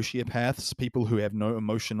more sociopaths, people who have no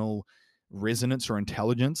emotional resonance or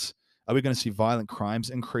intelligence? Are we going to see violent crimes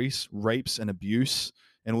increase, rapes and abuse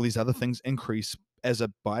and all these other things increase as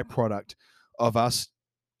a byproduct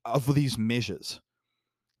of these measures?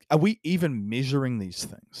 Are we even measuring these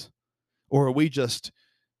things? Or are we just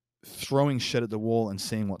throwing shit at the wall and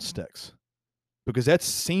seeing what sticks? Because that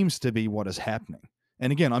seems to be what is happening.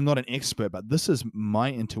 And again, I'm not an expert, but this is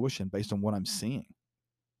my intuition based on what I'm seeing.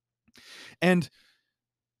 And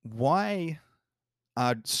why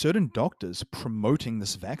are certain doctors promoting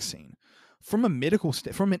this vaccine? From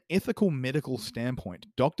an ethical medical standpoint,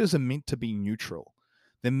 doctors are meant to be neutral.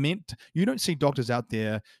 You don't see doctors out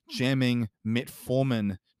there jamming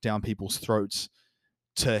metformin down people's throats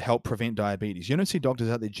to help prevent diabetes. You don't see doctors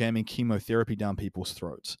out there jamming chemotherapy down people's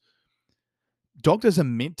throats. Doctors are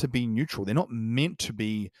meant to be neutral. They're not meant to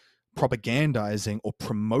be propagandizing or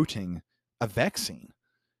promoting a vaccine.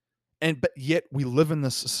 But yet we live in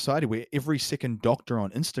this society where every second doctor on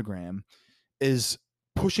Instagram is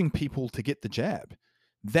pushing people to get the jab.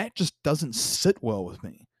 That just doesn't sit well with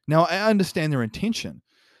me. Now, I understand their intention.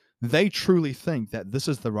 They truly think that this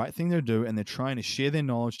is the right thing to do, and they're trying to share their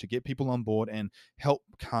knowledge to get people on board and help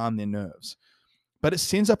calm their nerves. But it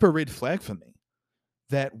sends up a red flag for me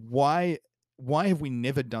that why have we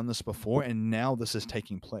never done this before, and now this is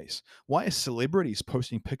taking place? Why are celebrities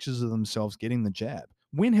posting pictures of themselves getting the jab?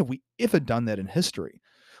 When have we ever done that in history?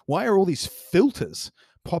 Why are all these filters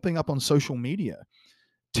popping up on social media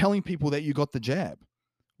telling people that you got the jab?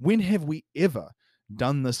 When have we ever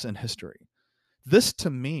done this in history? This, to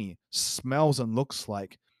me, smells and looks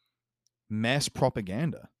like mass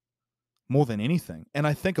propaganda more than anything. And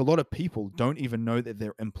I think a lot of people don't even know that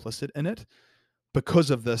they're implicit in it because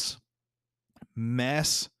of this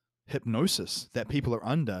mass hypnosis that people are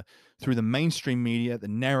under through the mainstream media, the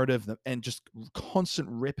narrative, and just constant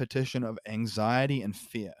repetition of anxiety and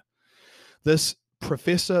fear. This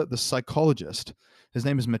professor, the psychologist, his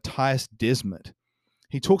name is Matthias Desmet.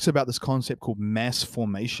 He talks about this concept called mass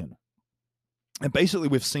formation. And basically,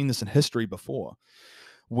 we've seen this in history before,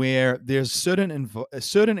 where there's certain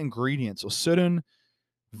ingredients or certain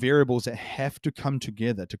variables that have to come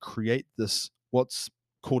together to create this, what's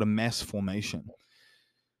called a mass formation,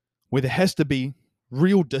 where there has to be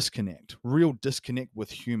real disconnect with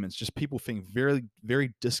humans, just people feeling very,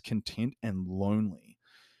 very discontent and lonely,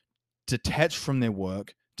 detached from their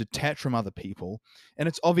work, detached from other people. And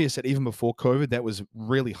it's obvious that even before COVID, that was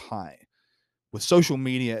really high. With social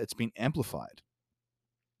media, it's been amplified.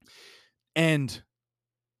 And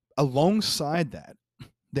alongside that,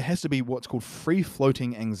 there has to be what's called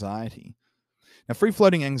free-floating anxiety. Now, free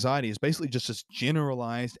floating anxiety is basically just this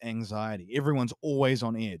generalized anxiety. Everyone's always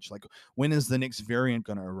on edge. Like, when is the next variant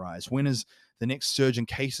going to arise? When is the next surge in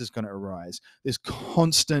cases going to arise? There's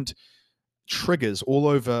constant triggers all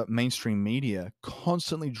over mainstream media,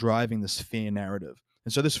 constantly driving this fear narrative.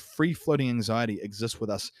 And so this free floating anxiety exists with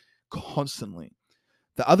us constantly.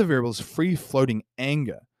 The other variable is free floating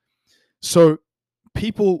anger. So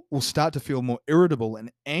people will start to feel more irritable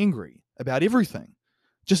and angry about everything,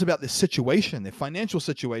 just about their situation, their financial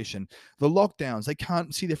situation, the lockdowns. They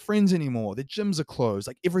can't see their friends anymore. Their gyms are closed.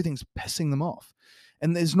 Like, everything's pissing them off.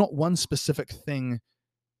 And there's not one specific thing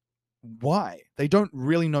why. They don't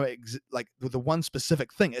really know like the one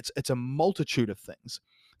specific thing. It's a multitude of things.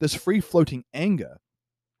 This free floating anger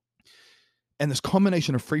and this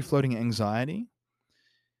combination of free floating anxiety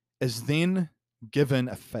is then given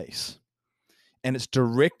a face, and it's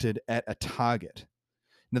directed at a target.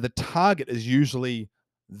 Now, the target is usually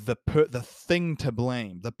the thing to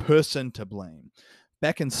blame, the person to blame.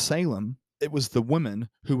 Back in Salem, it was the women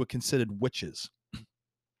who were considered witches.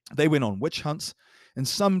 They went on witch hunts. In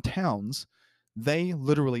some towns, they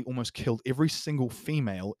literally almost killed every single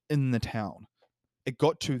female in the town. It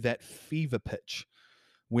got to that fever pitch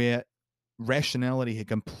where rationality had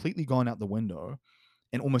completely gone out the window,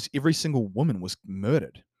 and almost every single woman was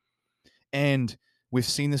murdered. And we've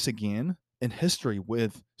seen this again in history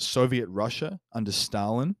with Soviet Russia under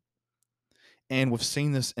Stalin. And we've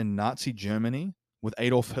seen this in Nazi Germany with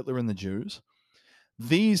Adolf Hitler and the Jews.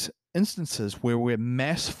 These instances where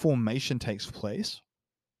mass formation takes place,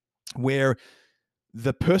 where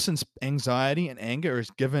the person's anxiety and anger is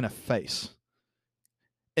given a face.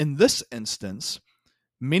 In this instance,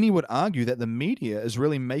 many would argue that the media is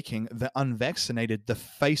really making the unvaccinated the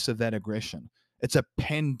face of that aggression. It's a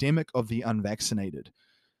pandemic of the unvaccinated.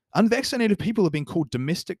 Unvaccinated people have been called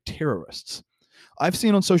domestic terrorists. I've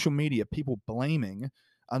seen on social media people blaming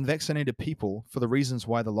unvaccinated people for the reasons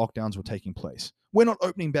why the lockdowns were taking place. We're not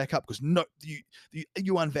opening back up because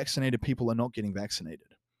you unvaccinated people are not getting vaccinated.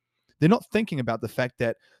 They're not thinking about the fact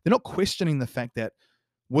that, they're not questioning the fact that,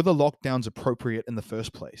 were the lockdowns appropriate in the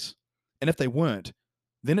first place? And if they weren't,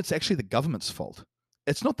 then it's actually the government's fault.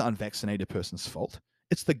 It's not the unvaccinated person's fault.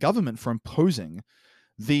 It's the government for imposing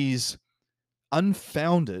these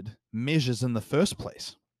unfounded measures in the first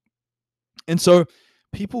place. And so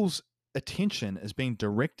people's attention is being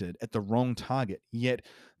directed at the wrong target, yet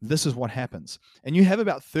this is what happens. And you have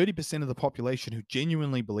about 30% of the population who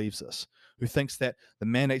genuinely believes this, who thinks that the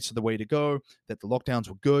mandates are the way to go, that the lockdowns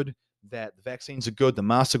were good, that the vaccines are good, the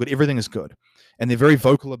masks are good, everything is good. And they're very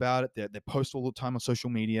vocal about it. They post all the time on social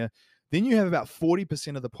media. Then you have about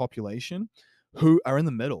 40% of the population who are in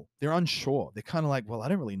the middle. They're unsure. They're kind of like, well, I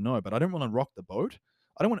don't really know, but I don't want to rock the boat.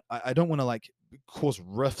 I don't want to like cause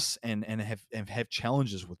rifts and have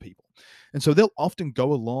challenges with people. And so they'll often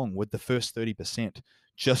go along with the first 30%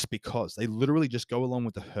 just because. They literally just go along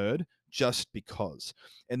with the herd just because.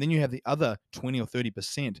 And then you have the other 20 or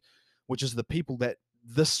 30%, which is the people that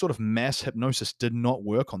this sort of mass hypnosis did not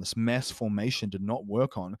work on, this mass formation did not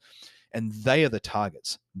work on. And they are the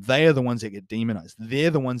targets. They are the ones that get demonized. They're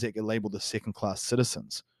the ones that get labeled as second-class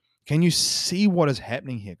citizens. Can you see what is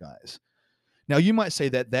happening here, guys? Now, you might say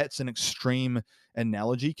that that's an extreme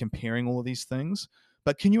analogy comparing all of these things,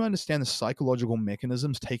 but can you understand the psychological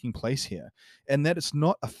mechanisms taking place here? And that it's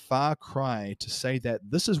not a far cry to say that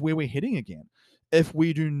this is where we're heading again if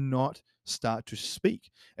we do not start to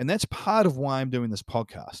speak. And that's part of why I'm doing this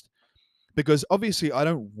podcast, because obviously I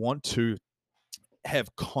don't want to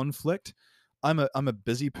have conflict. I'm a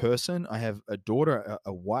busy person. I have a daughter,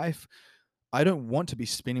 a wife. I don't want to be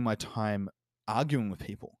spending my time arguing with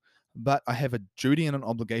people, but I have a duty and an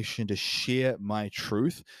obligation to share my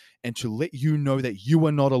truth and to let you know that you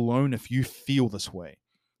are not alone if you feel this way.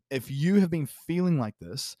 If you have been feeling like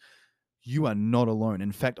this, you are not alone.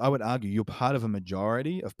 In fact, I would argue you're part of a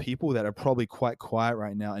majority of people that are probably quite quiet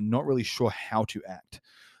right now and not really sure how to act.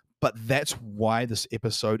 But that's why this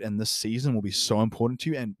episode and this season will be so important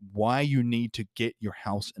to you and why you need to get your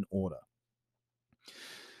house in order.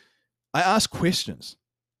 I ask questions.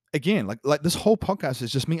 Again, like this whole podcast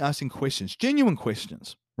is just me asking questions, genuine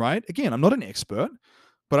questions, right? Again, I'm not an expert,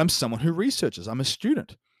 but I'm someone who researches. I'm a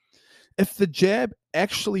student. If the jab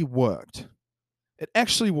actually worked,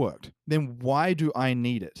 then why do I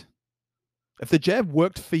need it? If the jab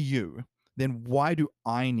worked for you, then why do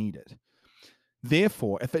I need it?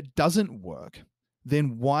 Therefore, if it doesn't work,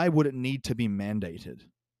 then why would it need to be mandated?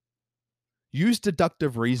 Use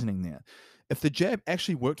deductive reasoning there. If the jab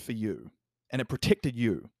actually worked for you and it protected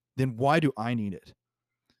you, then why do I need it?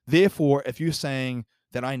 Therefore, if you're saying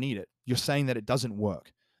that I need it, you're saying that it doesn't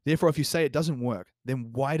work. Therefore, if you say it doesn't work, then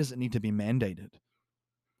why does it need to be mandated?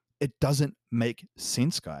 It doesn't make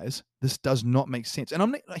sense, guys. This does not make sense. And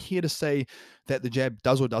I'm not here to say that the jab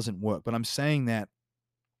does or doesn't work, but I'm saying that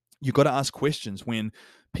you've got to ask questions when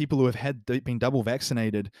people who have been double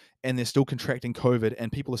vaccinated and they're still contracting COVID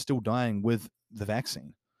and people are still dying with the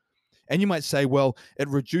vaccine. And you might say, well, it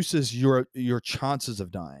reduces your chances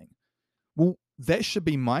of dying. Well, that should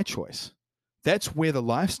be my choice. That's where the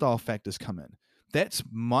lifestyle factors come in. That's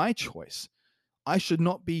my choice. I should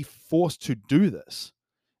not be forced to do this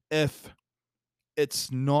if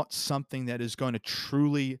it's not something that is going to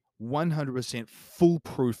truly 100%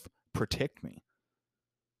 foolproof protect me.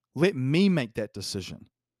 Let me make that decision.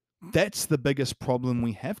 That's the biggest problem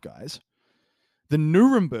we have, guys. The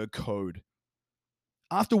Nuremberg Code,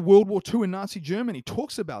 after World War II in Nazi Germany,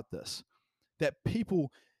 talks about this, that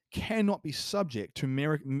people cannot be subject to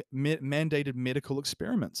mandated medical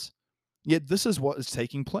experiments. Yet this is what is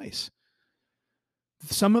taking place.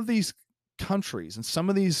 Some of these countries and some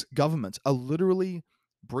of these governments are literally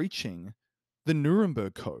breaching the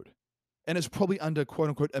Nuremberg Code. And it's probably under quote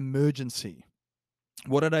unquote emergency.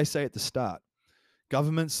 What did I say at the start?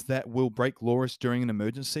 Governments that will break laws during an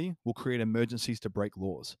emergency will create emergencies to break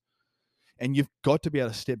laws. And you've got to be able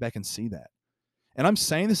to step back and see that. And I'm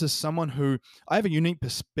saying this as someone who, I have a unique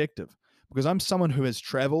perspective because I'm someone who has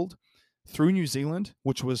traveled through New Zealand,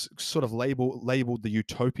 which was sort of labeled the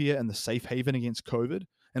utopia and the safe haven against COVID.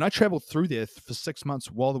 And I traveled through there for 6 months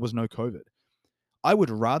while there was no COVID. I would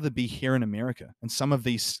rather be here in America and some of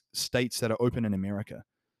these states that are open in America,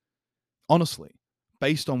 honestly,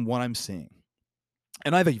 based on what I'm seeing.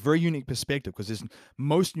 And I have a very unique perspective because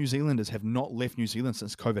most New Zealanders have not left New Zealand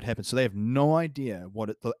since COVID happened. So they have no idea what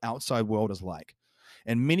the outside world is like.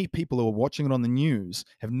 And many people who are watching it on the news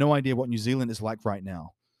have no idea what New Zealand is like right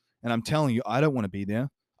now. And I'm telling you, I don't want to be there.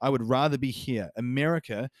 I would rather be here.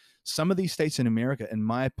 America, some of these states in America, in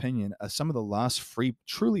my opinion, are some of the last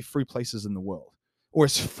truly free places in the world, or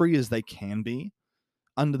as free as they can be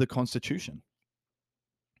under the Constitution.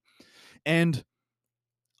 And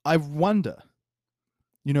I wonder,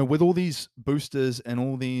 with all these boosters and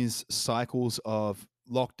all these cycles of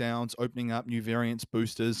lockdowns, opening up, new variants,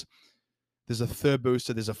 boosters, there's a third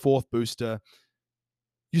booster, there's a fourth booster.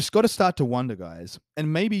 You just got to start to wonder, guys.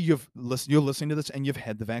 And maybe you're listening to this and you've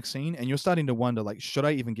had the vaccine and you're starting to wonder, like, should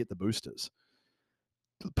I even get the boosters?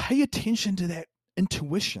 Pay attention to that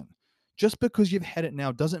intuition. Just because you've had it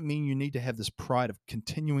now doesn't mean you need to have this pride of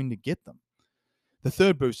continuing to get them. The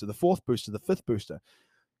third booster, the fourth booster, the fifth booster.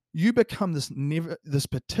 You become this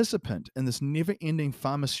participant in this never-ending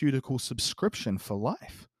pharmaceutical subscription for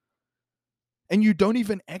life. And you don't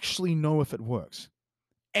even actually know if it works.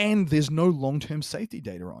 And there's no long-term safety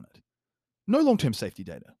data on it. No long-term safety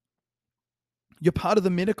data. You're part of the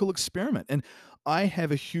medical experiment. And I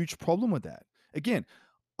have a huge problem with that. Again,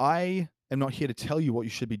 I am not here to tell you what you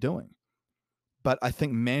should be doing. But I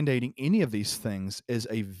think mandating any of these things is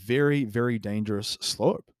a very, very dangerous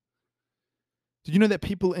slope. Did you know that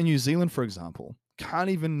people in New Zealand, for example, can't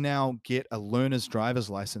even now get a learner's driver's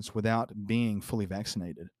license without being fully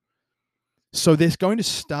vaccinated? So they're going to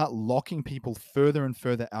start locking people further and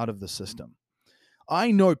further out of the system.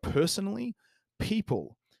 I know personally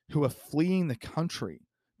people who are fleeing the country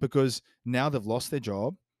because now they've lost their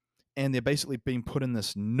job and they're basically being put in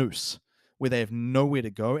this noose where they have nowhere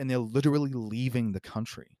to go and they're literally leaving the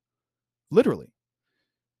country. Literally.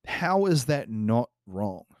 How is that not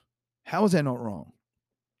wrong? How is that not wrong?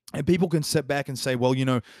 And people can sit back and say, well,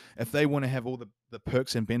 if they want to have all the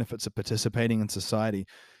perks and benefits of participating in society,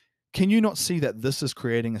 can you not see that this is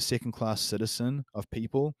creating a second-class citizen of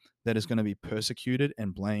people that is going to be persecuted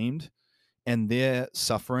and blamed, and they're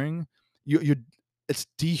suffering? It's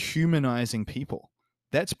dehumanizing people.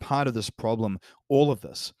 That's part of this problem. All of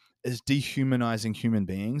this is dehumanizing human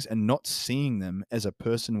beings and not seeing them as a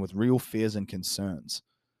person with real fears and concerns.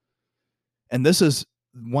 And this is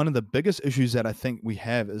one of the biggest issues that I think we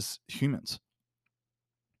have as humans.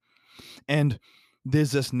 And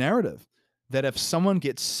there's this narrative that if someone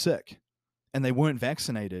gets sick and they weren't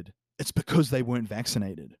vaccinated, it's because they weren't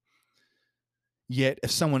vaccinated. Yet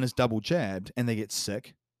if someone is double jabbed and they get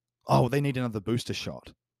sick, they need another booster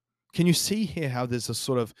shot. Can you see here how there's a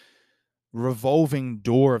sort of revolving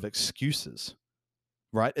door of excuses,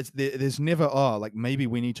 right? There's never, maybe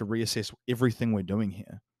we need to reassess everything we're doing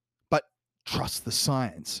here. But trust the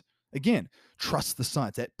science. Again, trust the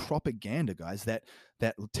science. That propaganda, guys,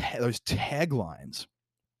 those taglines.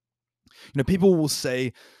 People will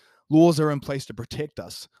say laws are in place to protect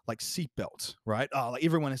us, like seatbelts, right? Oh, like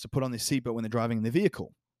everyone has to put on their seatbelt when they're driving in their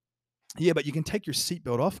vehicle. Yeah, but you can take your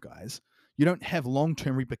seatbelt off, guys. You don't have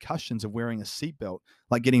long-term repercussions of wearing a seatbelt,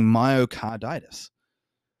 like getting myocarditis.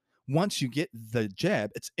 Once you get the jab,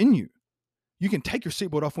 it's in you. You can take your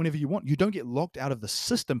seatbelt off whenever you want. You don't get locked out of the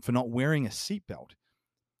system for not wearing a seatbelt.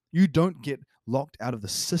 You don't get locked out of the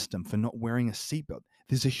system for not wearing a seatbelt.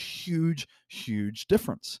 There's a huge, huge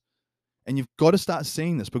difference. And you've got to start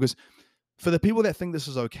seeing this, because for the people that think this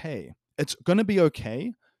is okay, it's going to be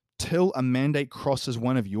okay till a mandate crosses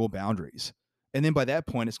one of your boundaries. And then by that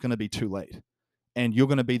point, it's going to be too late. And you're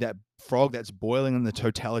going to be that frog that's boiling in the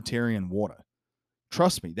totalitarian water.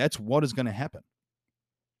 Trust me, that's what is going to happen.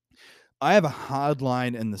 I have a hard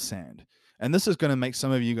line in the sand. And this is going to make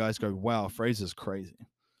some of you guys go, wow, Fraser's crazy.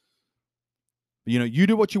 But, you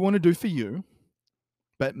do what you want to do for you.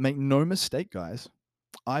 But make no mistake, guys,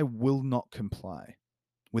 I will not comply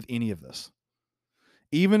with any of this.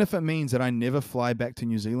 Even if it means that I never fly back to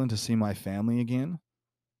New Zealand to see my family again,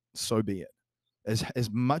 so be it. As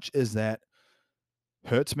much as that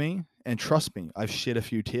hurts me, and trust me, I've shed a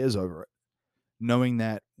few tears over it, knowing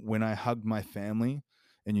that when I hugged my family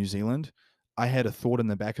in New Zealand, I had a thought in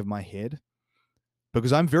the back of my head,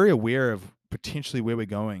 because I'm very aware of potentially where we're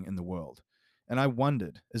going in the world. And I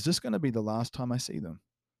wondered, is this going to be the last time I see them?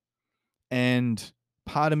 And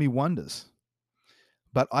part of me wonders.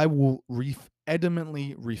 But I will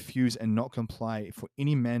adamantly refuse and not comply for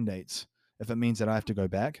any mandates. If it means that I have to go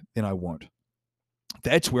back, then I won't.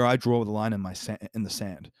 That's where I draw the line in the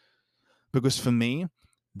sand. Because for me,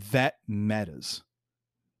 that matters.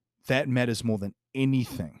 That matters more than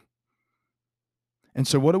anything. And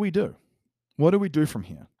so what do we do? What do we do from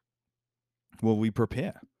here? Well, we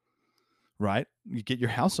prepare, right? You get your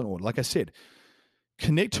house in order. Like I said,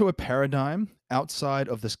 connect to a paradigm outside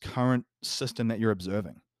of this current system that you're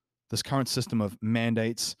observing, this current system of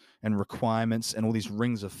mandates and requirements and all these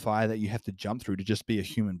rings of fire that you have to jump through to just be a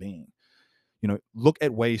human being. Look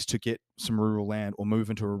at ways to get some rural land or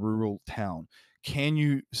move into a rural town. Can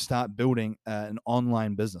you start building an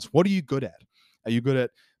online business? What are you good at? Are you good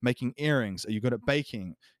at making earrings? Are you good at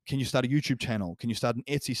baking? Can you start a YouTube channel? Can you start an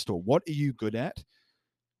Etsy store? What are you good at?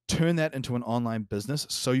 Turn that into an online business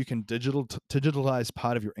so you can digitalize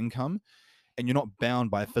part of your income, and you're not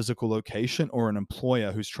bound by a physical location or an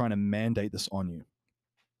employer who's trying to mandate this on you.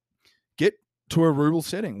 Get to a rural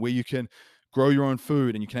setting where you can grow your own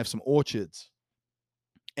food and you can have some orchards,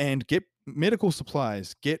 and get medical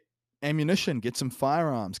supplies, get ammunition, get some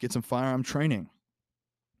firearms, get some firearm training,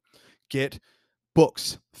 get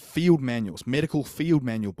books, field manuals, medical field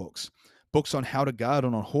manual books on how to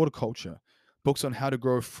garden, on horticulture, books on how to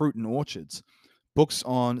grow fruit in orchards, books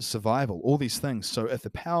on survival, all these things. So if the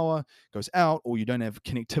power goes out or you don't have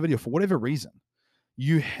connectivity or for whatever reason,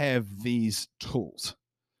 you have these tools,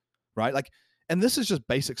 right? And this is just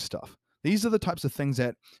basic stuff. These are the types of things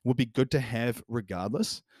that would be good to have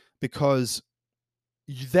regardless, because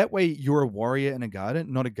that way you're a warrior in a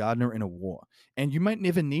garden, not a gardener in a war. And you might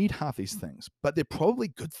never need half these things, but they're probably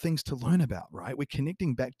good things to learn about, right? We're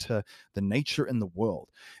connecting back to the nature in the world.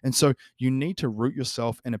 And so you need to root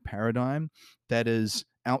yourself in a paradigm that is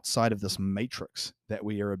outside of this matrix that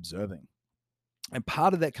we are observing. And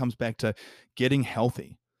part of that comes back to getting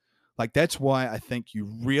healthy. That's why I think you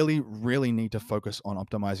really, really need to focus on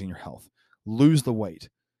optimizing your health. Lose the weight,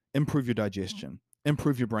 improve your digestion,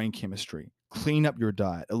 improve your brain chemistry, clean up your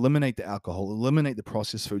diet, eliminate the alcohol, eliminate the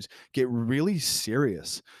processed foods, get really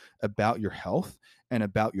serious about your health and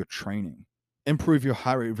about your training, improve your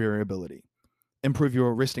heart rate variability, improve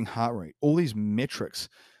your resting heart rate, all these metrics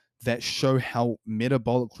that show how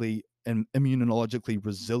metabolically and immunologically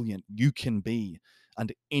resilient you can be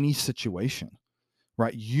under any situation,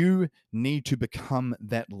 right? You need to become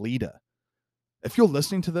that leader. If you're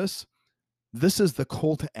listening to this, this is the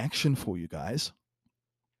call to action for you guys.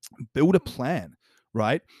 Build a plan,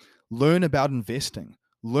 right? Learn about investing.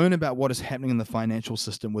 Learn about what is happening in the financial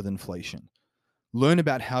system with inflation. Learn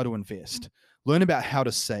about how to invest. Learn about how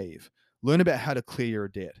to save. Learn about how to clear your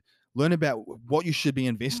debt. Learn about what you should be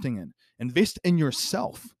investing in. Invest in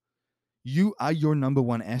yourself. You are your number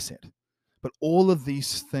one asset. But all of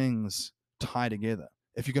these things tie together.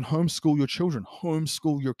 If you can homeschool your children,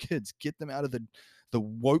 homeschool your kids, get them out of the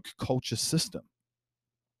woke culture system.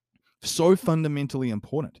 So fundamentally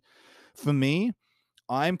important. For me,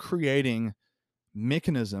 I'm creating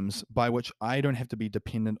mechanisms by which I don't have to be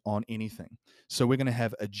dependent on anything. So we're going to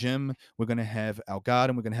have a gym, we're going to have our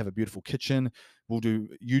garden, we're going to have a beautiful kitchen. We'll do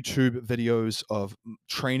YouTube videos of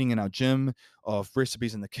training in our gym, of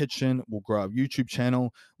recipes in the kitchen. We'll grow our YouTube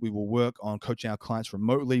channel. We will work on coaching our clients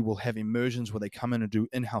remotely. We'll have immersions where they come in and do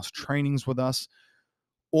in-house trainings with us.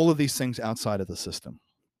 All of these things outside of the system.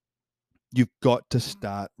 You've got to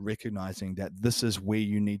start recognizing that this is where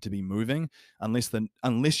you need to be moving,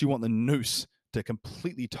 unless you want the noose to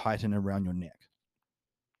completely tighten around your neck.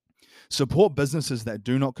 Support businesses that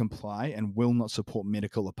do not comply and will not support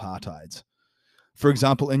medical apartheids. For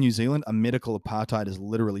example, in New Zealand, a medical apartheid is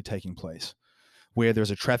literally taking place, where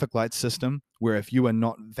there's a traffic light system where if you are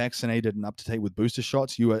not vaccinated and up to date with booster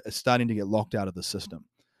shots, you are starting to get locked out of the system.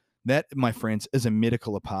 That, my friends, is a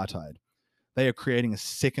medical apartheid. They are creating a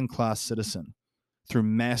second-class citizen through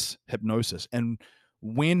mass hypnosis. And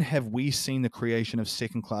when have we seen the creation of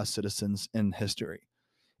second-class citizens in history?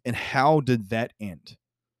 And how did that end?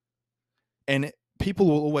 And people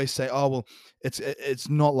will always say, oh, well, it's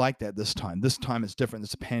not like that this time. This time it's different.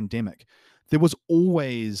 It's a pandemic. There was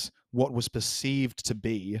always what was perceived to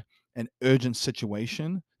be an urgent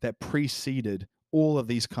situation that preceded all of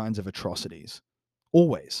these kinds of atrocities.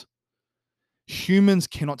 Always. Humans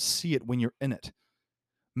cannot see it when you're in it.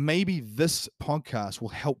 Maybe this podcast will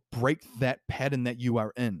help break that pattern that you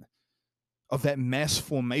are in, of that mass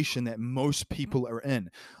formation that most people are in.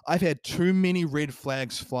 I've had too many red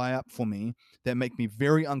flags fly up for me that make me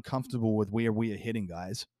very uncomfortable with where we are heading,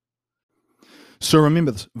 guys. So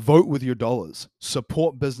remember this, vote with your dollars.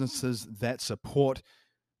 Support businesses that support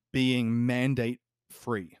being mandate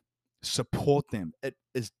free. Support them. It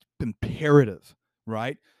is imperative,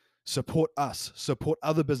 right? Support us. Support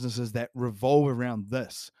other businesses that revolve around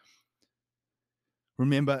this.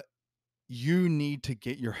 Remember, you need to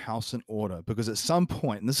get your house in order, because at some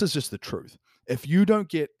point, and this is just the truth, if you don't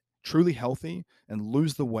get truly healthy and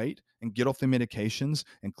lose the weight and get off the medications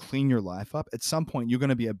and clean your life up, at some point you're going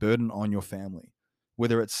to be a burden on your family.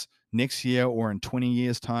 Whether it's next year or in 20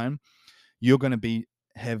 years' time, you're going to be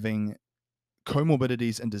having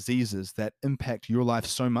comorbidities and diseases that impact your life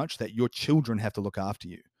so much that your children have to look after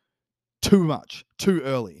you. Too much, too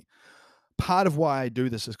early. Part of why I do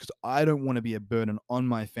this is because I don't want to be a burden on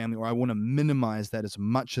my family, or I want to minimize that as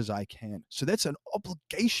much as I can. So that's an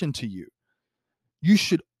obligation to you. You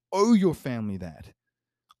should owe your family that.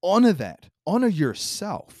 Honor that. Honor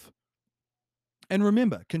yourself. And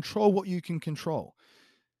remember, control what you can control.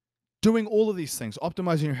 Doing all of these things,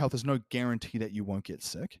 optimizing your health, is no guarantee that you won't get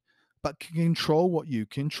sick, but control what you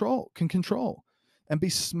can control, and be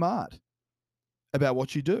smart about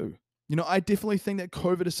what you do. You know, I definitely think that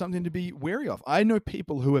COVID is something to be wary of. I know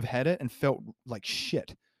people who have had it and felt like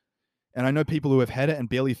shit. And I know people who have had it and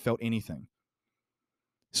barely felt anything.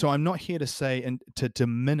 So I'm not here to say and to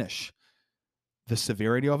diminish the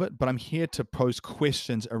severity of it, but I'm here to pose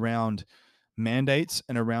questions around mandates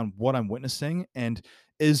and around what I'm witnessing. And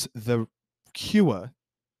is the cure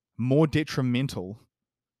more detrimental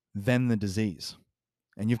than the disease?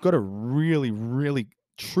 And you've got to really, really,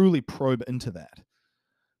 truly probe into that.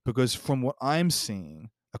 Because from what I'm seeing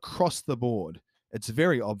across the board, it's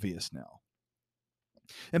very obvious now.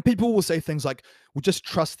 And people will say things like, well, just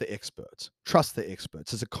trust the experts. Trust the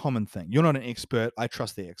experts is a common thing. You're not an expert. I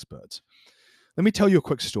trust the experts. Let me tell you a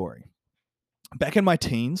quick story. Back in my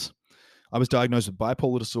teens, I was diagnosed with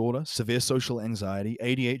bipolar disorder, severe social anxiety,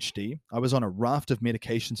 ADHD. I was on a raft of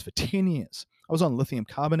medications for 10 years. I was on lithium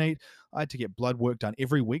carbonate. I had to get blood work done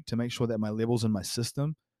every week to make sure that my levels in my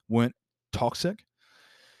system weren't toxic.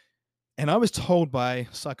 And I was told by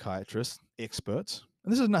psychiatrists, experts,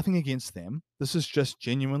 and this is nothing against them. This is just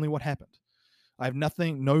genuinely what happened. I have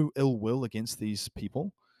no ill will against these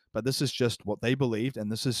people, but this is just what they believed,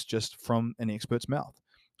 and this is just from an expert's mouth.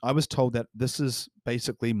 I was told that this is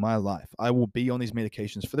basically my life. I will be on these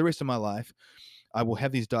medications for the rest of my life. I will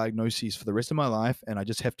have these diagnoses for the rest of my life, and I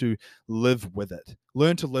just have to live with it.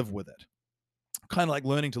 Learn to live with it. Kind of like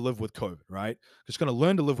learning to live with COVID, right? Just going to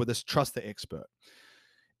learn to live with this, trust the expert.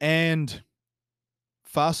 And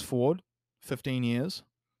fast forward 15 years,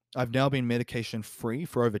 I've now been medication free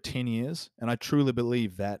for over 10 years. And I truly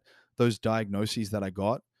believe that those diagnoses that I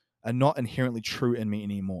got are not inherently true in me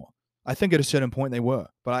anymore. I think at a certain point they were,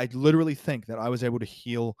 but I literally think that I was able to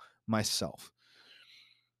heal myself.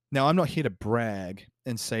 Now, I'm not here to brag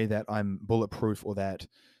and say that I'm bulletproof or that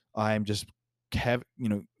I'm just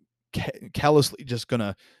callously just going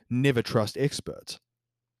to never trust experts.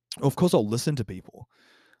 Of course, I'll listen to people,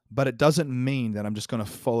 but it doesn't mean that I'm just going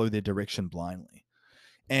to follow their direction blindly.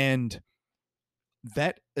 And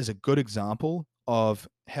that is a good example of,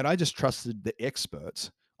 had I just trusted the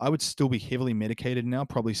experts, I would still be heavily medicated now,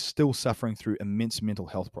 probably still suffering through immense mental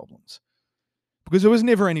health problems. Because there was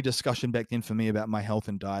never any discussion back then for me about my health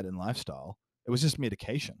and diet and lifestyle. It was just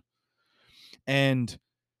medication. And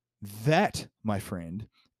that, my friend,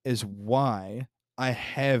 is why I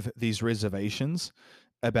have these reservations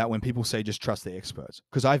about when people say just trust the experts.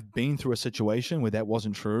 Because I've been through a situation where that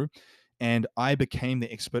wasn't true. and I became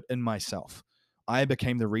the expert in myself. I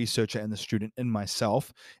became the researcher and the student in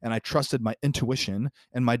myself, and I trusted my intuition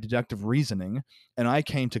and my deductive reasoning, and I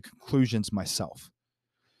came to conclusions myself.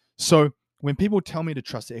 So when people tell me to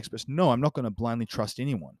trust the experts, no, I'm not going to blindly trust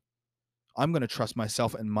anyone. I'm going to trust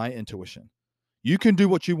myself and my intuition. You can do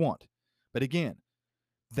what you want. But again,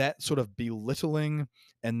 that sort of belittling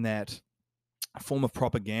and that form of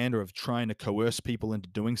propaganda of trying to coerce people into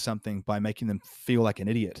doing something by making them feel like an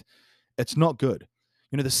idiot, it's not good.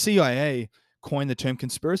 The CIA coined the term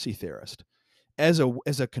conspiracy theorist as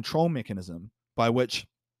a control mechanism by which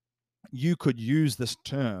you could use this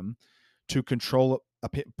term to control a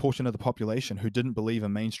portion of the population who didn't believe a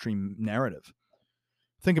mainstream narrative.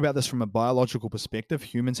 Think about this from a biological perspective.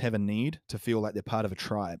 Humans have a need to feel like they're part of a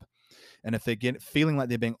tribe. And if they get feeling like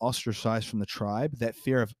they're being ostracized from the tribe, that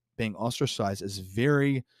fear of being ostracized is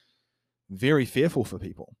very, very fearful for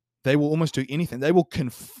people. They will almost do anything. They will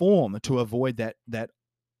conform to avoid that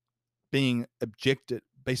being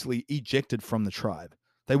basically ejected from the tribe.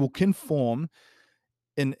 They will conform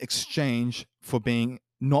in exchange for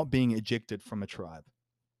not being ejected from a tribe.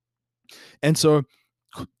 And so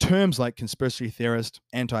terms like conspiracy theorist,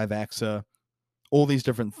 anti-vaxxer, all these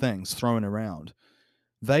different things thrown around,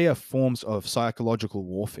 they are forms of psychological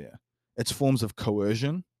warfare. It's forms of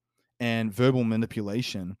coercion and verbal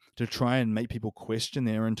manipulation to try and make people question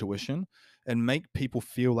their intuition and make people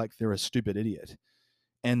feel like they're a stupid idiot,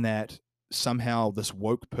 and that somehow this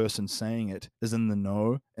woke person saying it is in the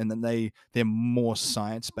know, and that they're more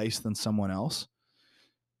science-based than someone else.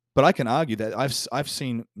 But I can argue that I've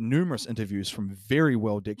seen numerous interviews from very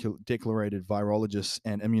well declarated virologists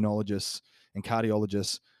and immunologists and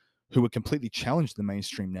cardiologists who would completely challenge the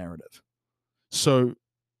mainstream narrative. So,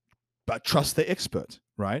 but trust the expert,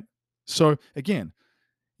 right? So again,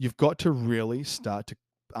 you've got to really start to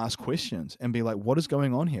ask questions and be like, what is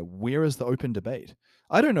going on here? Where is the open debate?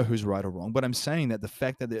 I don't know who's right or wrong, but I'm saying that the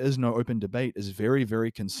fact that there is no open debate is very,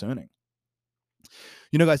 very concerning.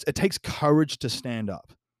 Guys, it takes courage to stand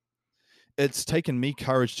up. It's taken me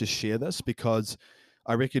courage to share this because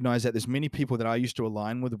I recognize that there's many people that I used to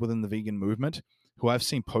align with within the vegan movement who I've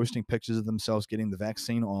seen posting pictures of themselves getting the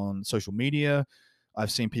vaccine on social media.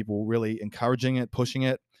 I've seen people really encouraging it, pushing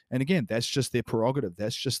it. And again, that's just their prerogative.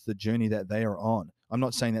 That's just the journey that they are on. I'm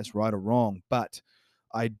not saying that's right or wrong, but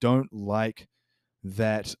I don't like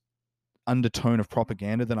that undertone of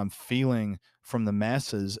propaganda that I'm feeling from the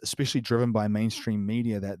masses, especially driven by mainstream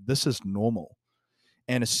media, that this is normal.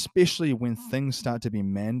 And especially when things start to be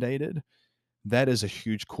mandated, that is a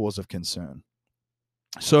huge cause of concern.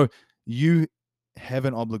 So you have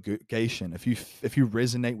an obligation, if you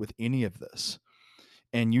resonate with any of this,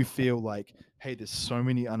 and you feel like, hey, there's so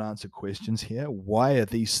many unanswered questions here, why are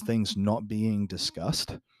these things not being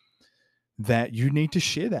discussed? That you need to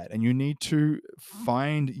share that, and you need to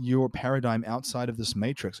find your paradigm outside of this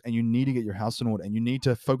matrix, and you need to get your house in order, and you need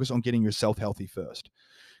to focus on getting yourself healthy first.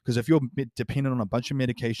 Because if you're dependent on a bunch of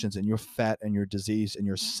medications and you're fat and you're diseased and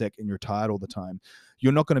you're sick and you're tired all the time,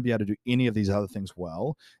 you're not going to be able to do any of these other things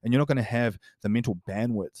well. And you're not going to have the mental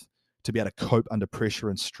bandwidth to be able to cope under pressure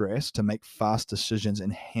and stress, to make fast decisions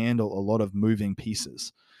and handle a lot of moving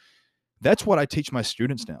pieces. That's what I teach my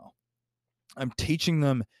students now. I'm teaching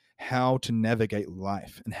them how to navigate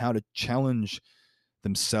life and how to challenge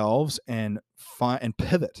themselves and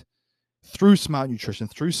pivot through smart nutrition,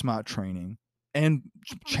 through smart training, and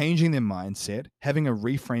changing their mindset, having a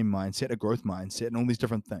reframe mindset, a growth mindset, and all these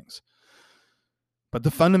different things. But the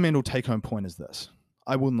fundamental take-home point is this: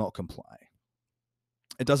 I will not comply.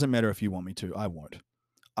 It doesn't matter if you want me to, I won't.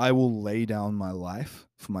 I will lay down my life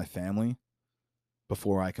for my family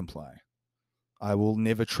before I comply. I will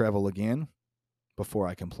never travel again before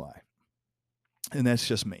I comply. And that's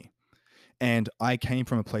just me. And I came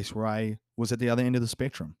from a place where I was at the other end of the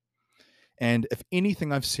spectrum. And if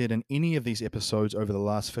anything I've said in any of these episodes over the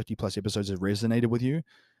last 50 plus episodes has resonated with you,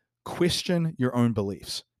 question your own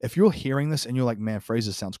beliefs. If you're hearing this and you're like, man,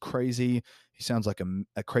 Fraser sounds crazy, he sounds like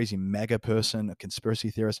a crazy MAGA person, a conspiracy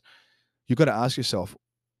theorist, you've got to ask yourself,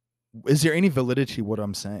 is there any validity to what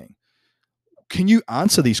I'm saying? Can you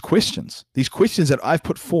answer these questions? These questions that I've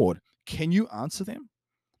put forward, can you answer them?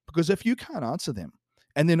 Because if you can't answer them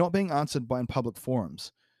and they're not being answered in public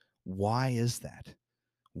forums, why is that?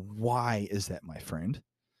 Why is that, my friend?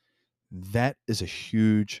 That is a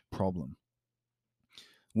huge problem.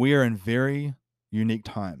 We are in very unique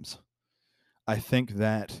times. I think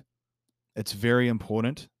that it's very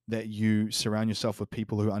important that you surround yourself with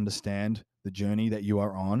people who understand the journey that you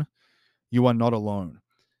are on. You are not alone.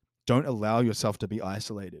 Don't allow yourself to be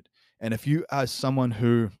isolated. And if you are someone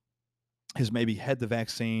who has maybe had the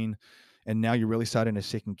vaccine and now you're really starting to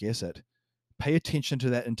second guess it, pay attention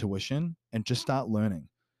to that intuition and just start learning.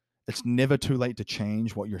 It's never too late to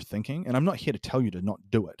change what you're thinking. And I'm not here to tell you to not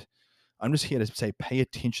do it. I'm just here to say, pay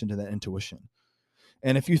attention to that intuition.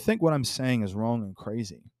 And if you think what I'm saying is wrong and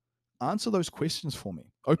crazy, answer those questions for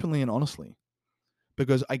me openly and honestly,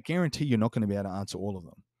 because I guarantee you're not going to be able to answer all of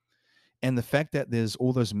them. And the fact that there's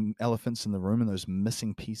all those elephants in the room and those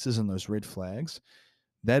missing pieces and those red flags,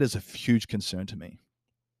 that is a huge concern to me.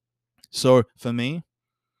 So for me,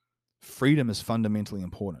 freedom is fundamentally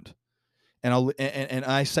important. And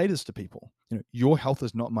I say this to people, your health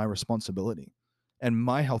is not my responsibility, and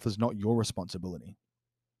my health is not your responsibility.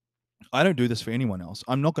 I don't do this for anyone else.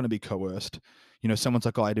 I'm not going to be coerced. Someone's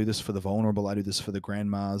like, oh, I do this for the vulnerable. I do this for the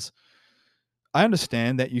grandmas. I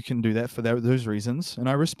understand that you can do that for those reasons, and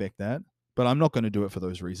I respect that, but I'm not going to do it for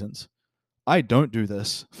those reasons. I don't do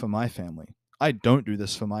this for my family. I don't do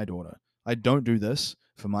this for my daughter. I don't do this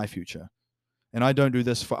for my future. And I don't do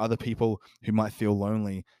this for other people who might feel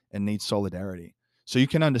lonely and need solidarity. So you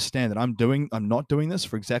can understand that I'm not doing this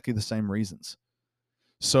for exactly the same reasons.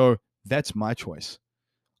 So that's my choice.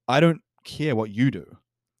 I don't care what you do,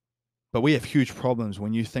 but we have huge problems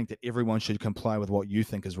when you think that everyone should comply with what you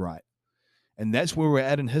think is right. And that's where we're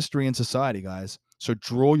at in history and society, guys. So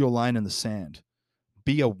draw your line in the sand.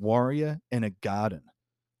 Be a warrior in a garden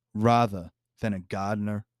rather than a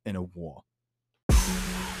gardener in a war.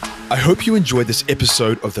 I hope you enjoyed this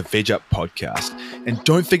episode of the Veg Up Podcast, and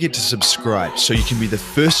don't forget to subscribe so you can be the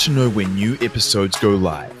first to know when new episodes go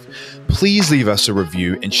live. Please leave us a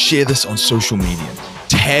review and share this on social media.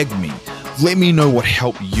 Tag me. Let me know what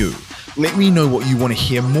helped you. Let me know what you want to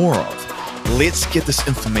hear more of. Let's get this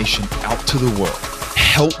information out to the world.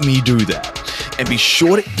 Help me do that. And be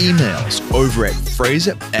sure to email us over at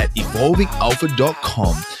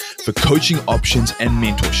fraser@evolvingalpha.com for coaching options and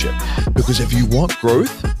mentorship. Because if you want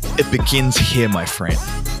growth, it begins here, my friend.